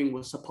time thing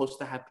was supposed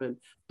to happen,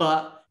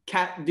 but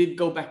Cap did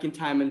go back in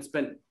time and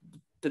spent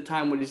the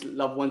time with his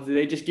loved ones. Did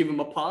they just give him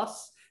a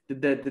pass?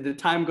 Did the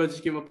time gods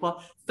just give him a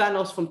pass?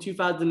 Thanos from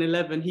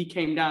 2011, he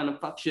came down and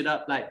fucked shit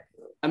up. Like,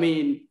 I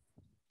mean,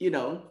 you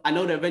know, I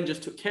know the Avengers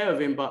took care of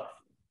him, but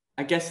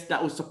I guess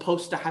that was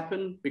supposed to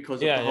happen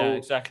because of the whole... Yeah,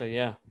 exactly,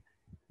 yeah.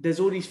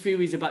 There's all these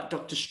theories about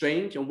Doctor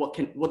Strange and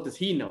what does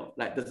he know?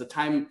 Like, does the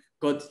time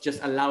gods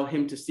just allow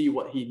him to see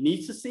what he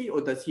needs to see,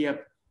 or does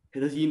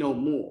he know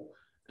more?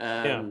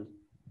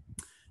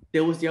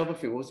 There was the other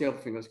thing. What was the other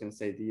thing I was going to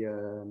say?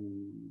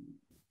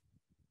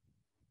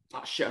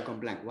 Oh shit, I've gone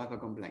blank. Why have I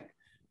gone blank?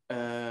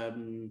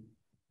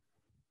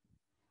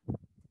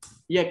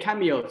 Yeah,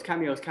 cameos.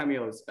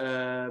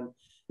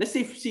 Let's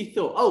see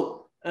Thor.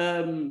 Oh,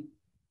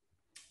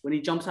 when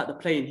he jumps out the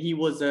plane, he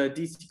was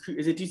DC.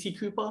 Is it DC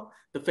Cooper?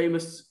 The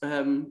famous.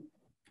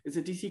 Is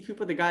it DC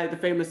Cooper? The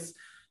famous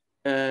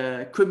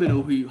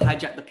criminal who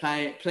hijacked the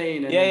plane.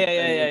 And,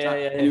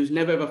 and he was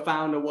never ever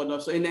found or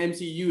whatnot. So in the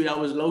MCU, that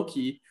was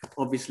Loki,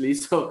 obviously.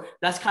 So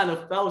that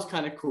was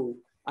kind of cool.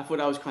 I thought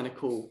that was kind of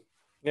cool.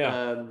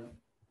 Yeah.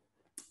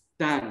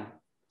 Damn,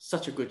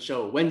 such a good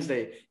show.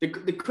 Wednesday. The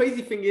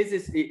crazy thing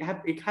is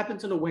it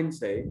happens on a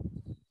Wednesday.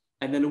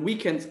 And then the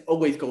weekends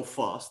always go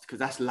fast because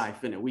that's life,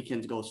 isn't it?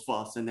 Weekends goes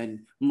fast, and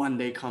then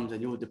Monday comes and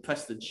you're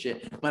depressed and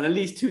shit. But at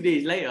least 2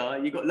 days later,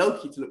 you got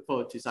Loki to look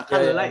forward to. So I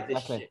kind of like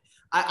this shit.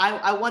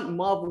 I want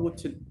Marvel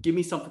to give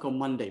me something on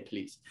Monday,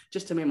 please,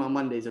 just to make my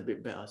Mondays a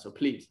bit better. So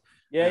please.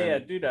 Yeah,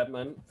 do that,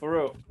 man. For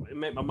real, it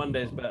make my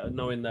Mondays better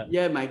knowing that.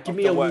 Yeah, man. Give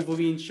me a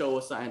Wolverine show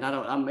or something.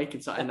 I'm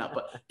making something up,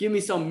 but give me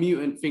some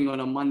mutant thing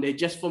on a Monday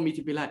just for me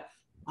to be like,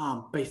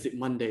 basic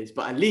Mondays.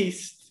 But at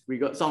least we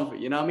got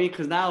something, you know what I mean?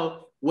 Because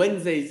now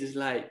Wednesdays is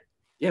like,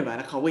 yeah, man,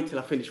 I can't wait till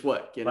I finish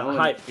work, you know?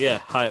 Hype.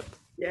 Yeah.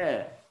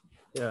 Yeah,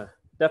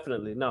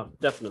 definitely. No,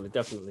 definitely.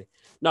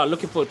 No,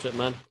 looking forward to it,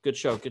 man. Good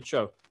show.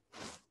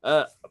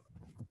 I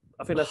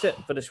think that's it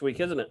for this week,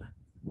 isn't it?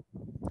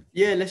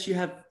 Yeah, unless you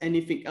have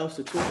anything else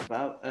to talk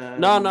about.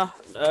 No.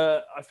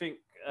 I think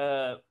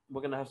we're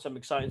going to have some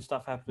exciting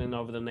stuff happening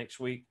over the next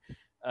week.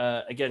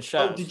 Again,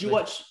 shout. Did you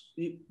watch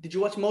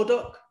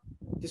MODOK?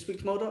 This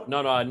week's MODOK?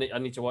 No, I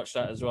need to watch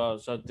that as well.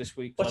 So this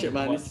week, watch it,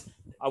 man.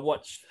 I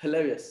watched.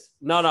 Hilarious.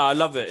 No, I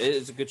love it. It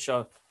is a good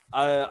show.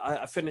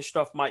 I finished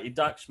off Mighty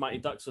Ducks. Mighty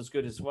Ducks was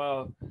good as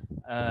well.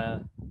 I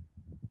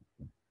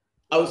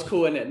was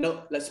cool in it.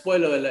 No, like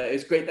spoiler alert.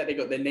 It's great that they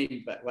got their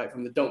name back, right,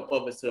 from the Don't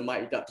Bothers to the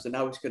Mighty Ducks, and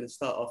now it's going to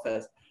start off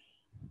as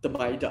the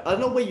Mighty Ducks. I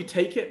don't know where you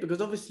take it,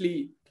 because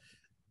obviously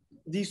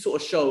these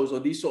sort of shows or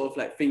these sort of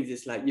like things,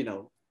 it's like, you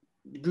know,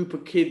 a group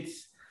of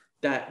kids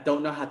that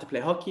don't know how to play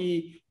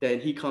hockey. Then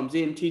he comes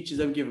in, teaches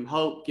them, give them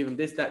hope, give them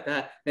this,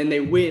 that. Then they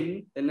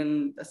win, and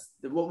then that's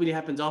what really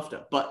happens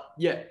after. But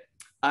yeah,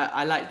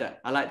 I like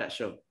that. I like that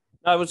show.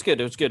 No, it was good.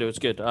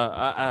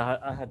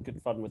 I had good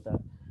fun with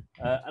that.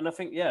 And I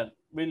think, yeah,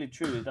 really,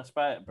 truly, that's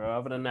about it, bro.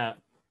 Other than that,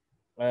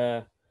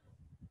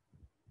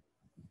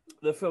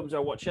 the films I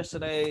watched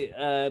yesterday,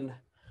 and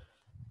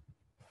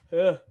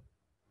trying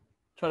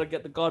to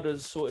get the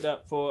gardens sorted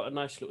out for a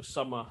nice little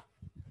summer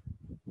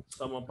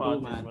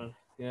party, man.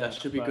 Yeah, that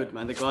should be good,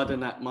 man. The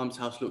garden at Mum's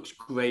house looks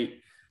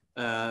great.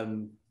 Yeah,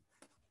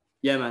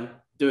 man,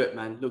 do it,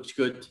 man. Looks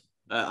good.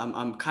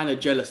 I'm kind of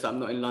jealous that I'm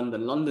not in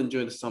London. London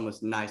during the summer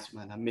is nice,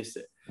 man. I miss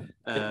it.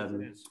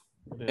 It is.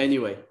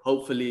 Anyway,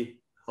 hopefully,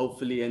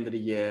 end of the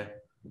year,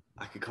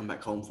 I could come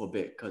back home for a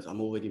bit because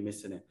I'm already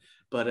missing it.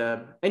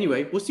 But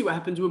anyway, we'll see what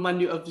happens with my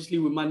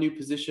new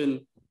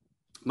position,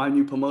 my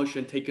new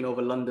promotion, taking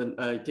over London,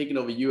 taking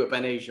over Europe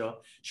and Asia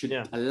should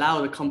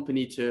allow the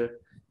company to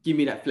give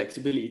me that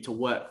flexibility to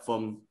work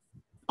from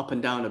up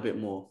and down a bit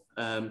more.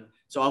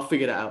 So I'll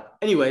figure that out.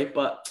 Anyway,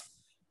 but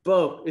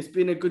bro, it's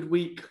been a good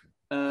week.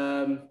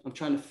 I'm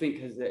trying to think,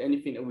 has there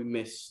anything that we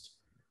missed?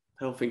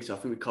 I don't think so. I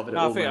think we covered it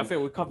all. I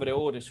think we covered it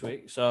all this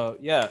week. So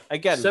yeah,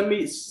 again,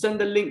 send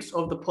the links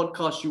of the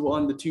podcast you were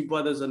on, the two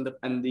brothers and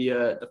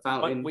the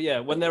fountain.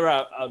 When they're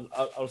out,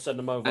 I'll send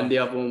them over. And the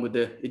other one with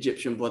the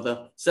Egyptian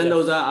brother. Send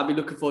those out. I'll be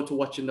looking forward to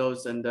watching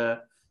those. And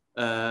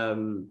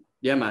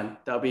yeah, man,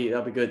 that'll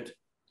be good.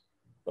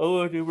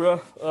 Oh,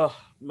 bro. Oh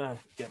man,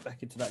 get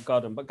back into that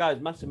garden. But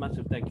guys,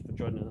 massive thank you for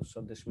joining us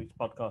on this week's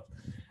podcast.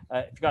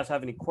 If you guys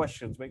have any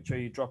questions, make sure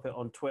you drop it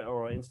on Twitter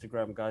or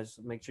Instagram, guys.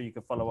 Make sure you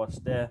can follow us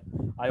there.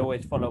 I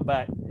always follow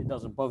back. It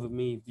doesn't bother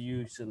me,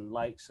 views and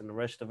likes and the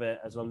rest of it,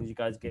 as long as you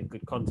guys get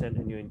good content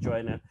and you're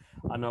enjoying it.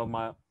 I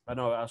know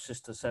our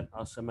sister sent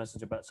us a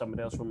message about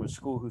somebody else from a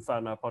school who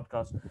found our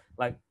podcast.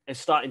 Like, it's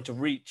starting to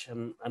reach,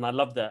 and I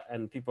love that,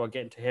 and people are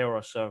getting to hear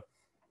us. So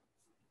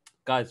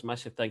guys,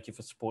 massive thank you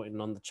for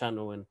supporting on the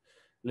channel and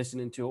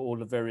listening to all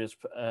the various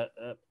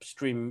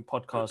streaming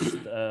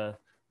podcast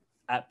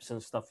apps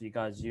and stuff you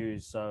guys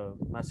use. So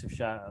massive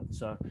shout out.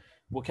 So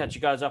we'll catch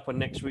you guys up on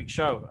next week's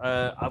show.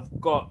 I've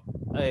got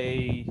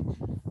a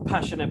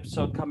passion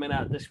episode coming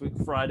out this week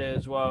Friday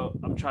as well.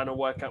 I'm trying to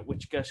work out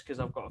which guests because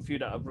I've got a few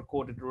that I've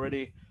recorded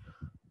already.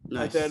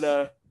 Nice. And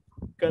then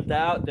get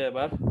that out there,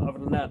 man. Other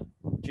than that,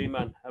 G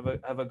man,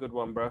 have a good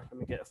one, bro. Let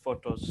me get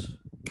photos.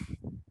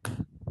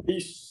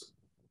 Peace.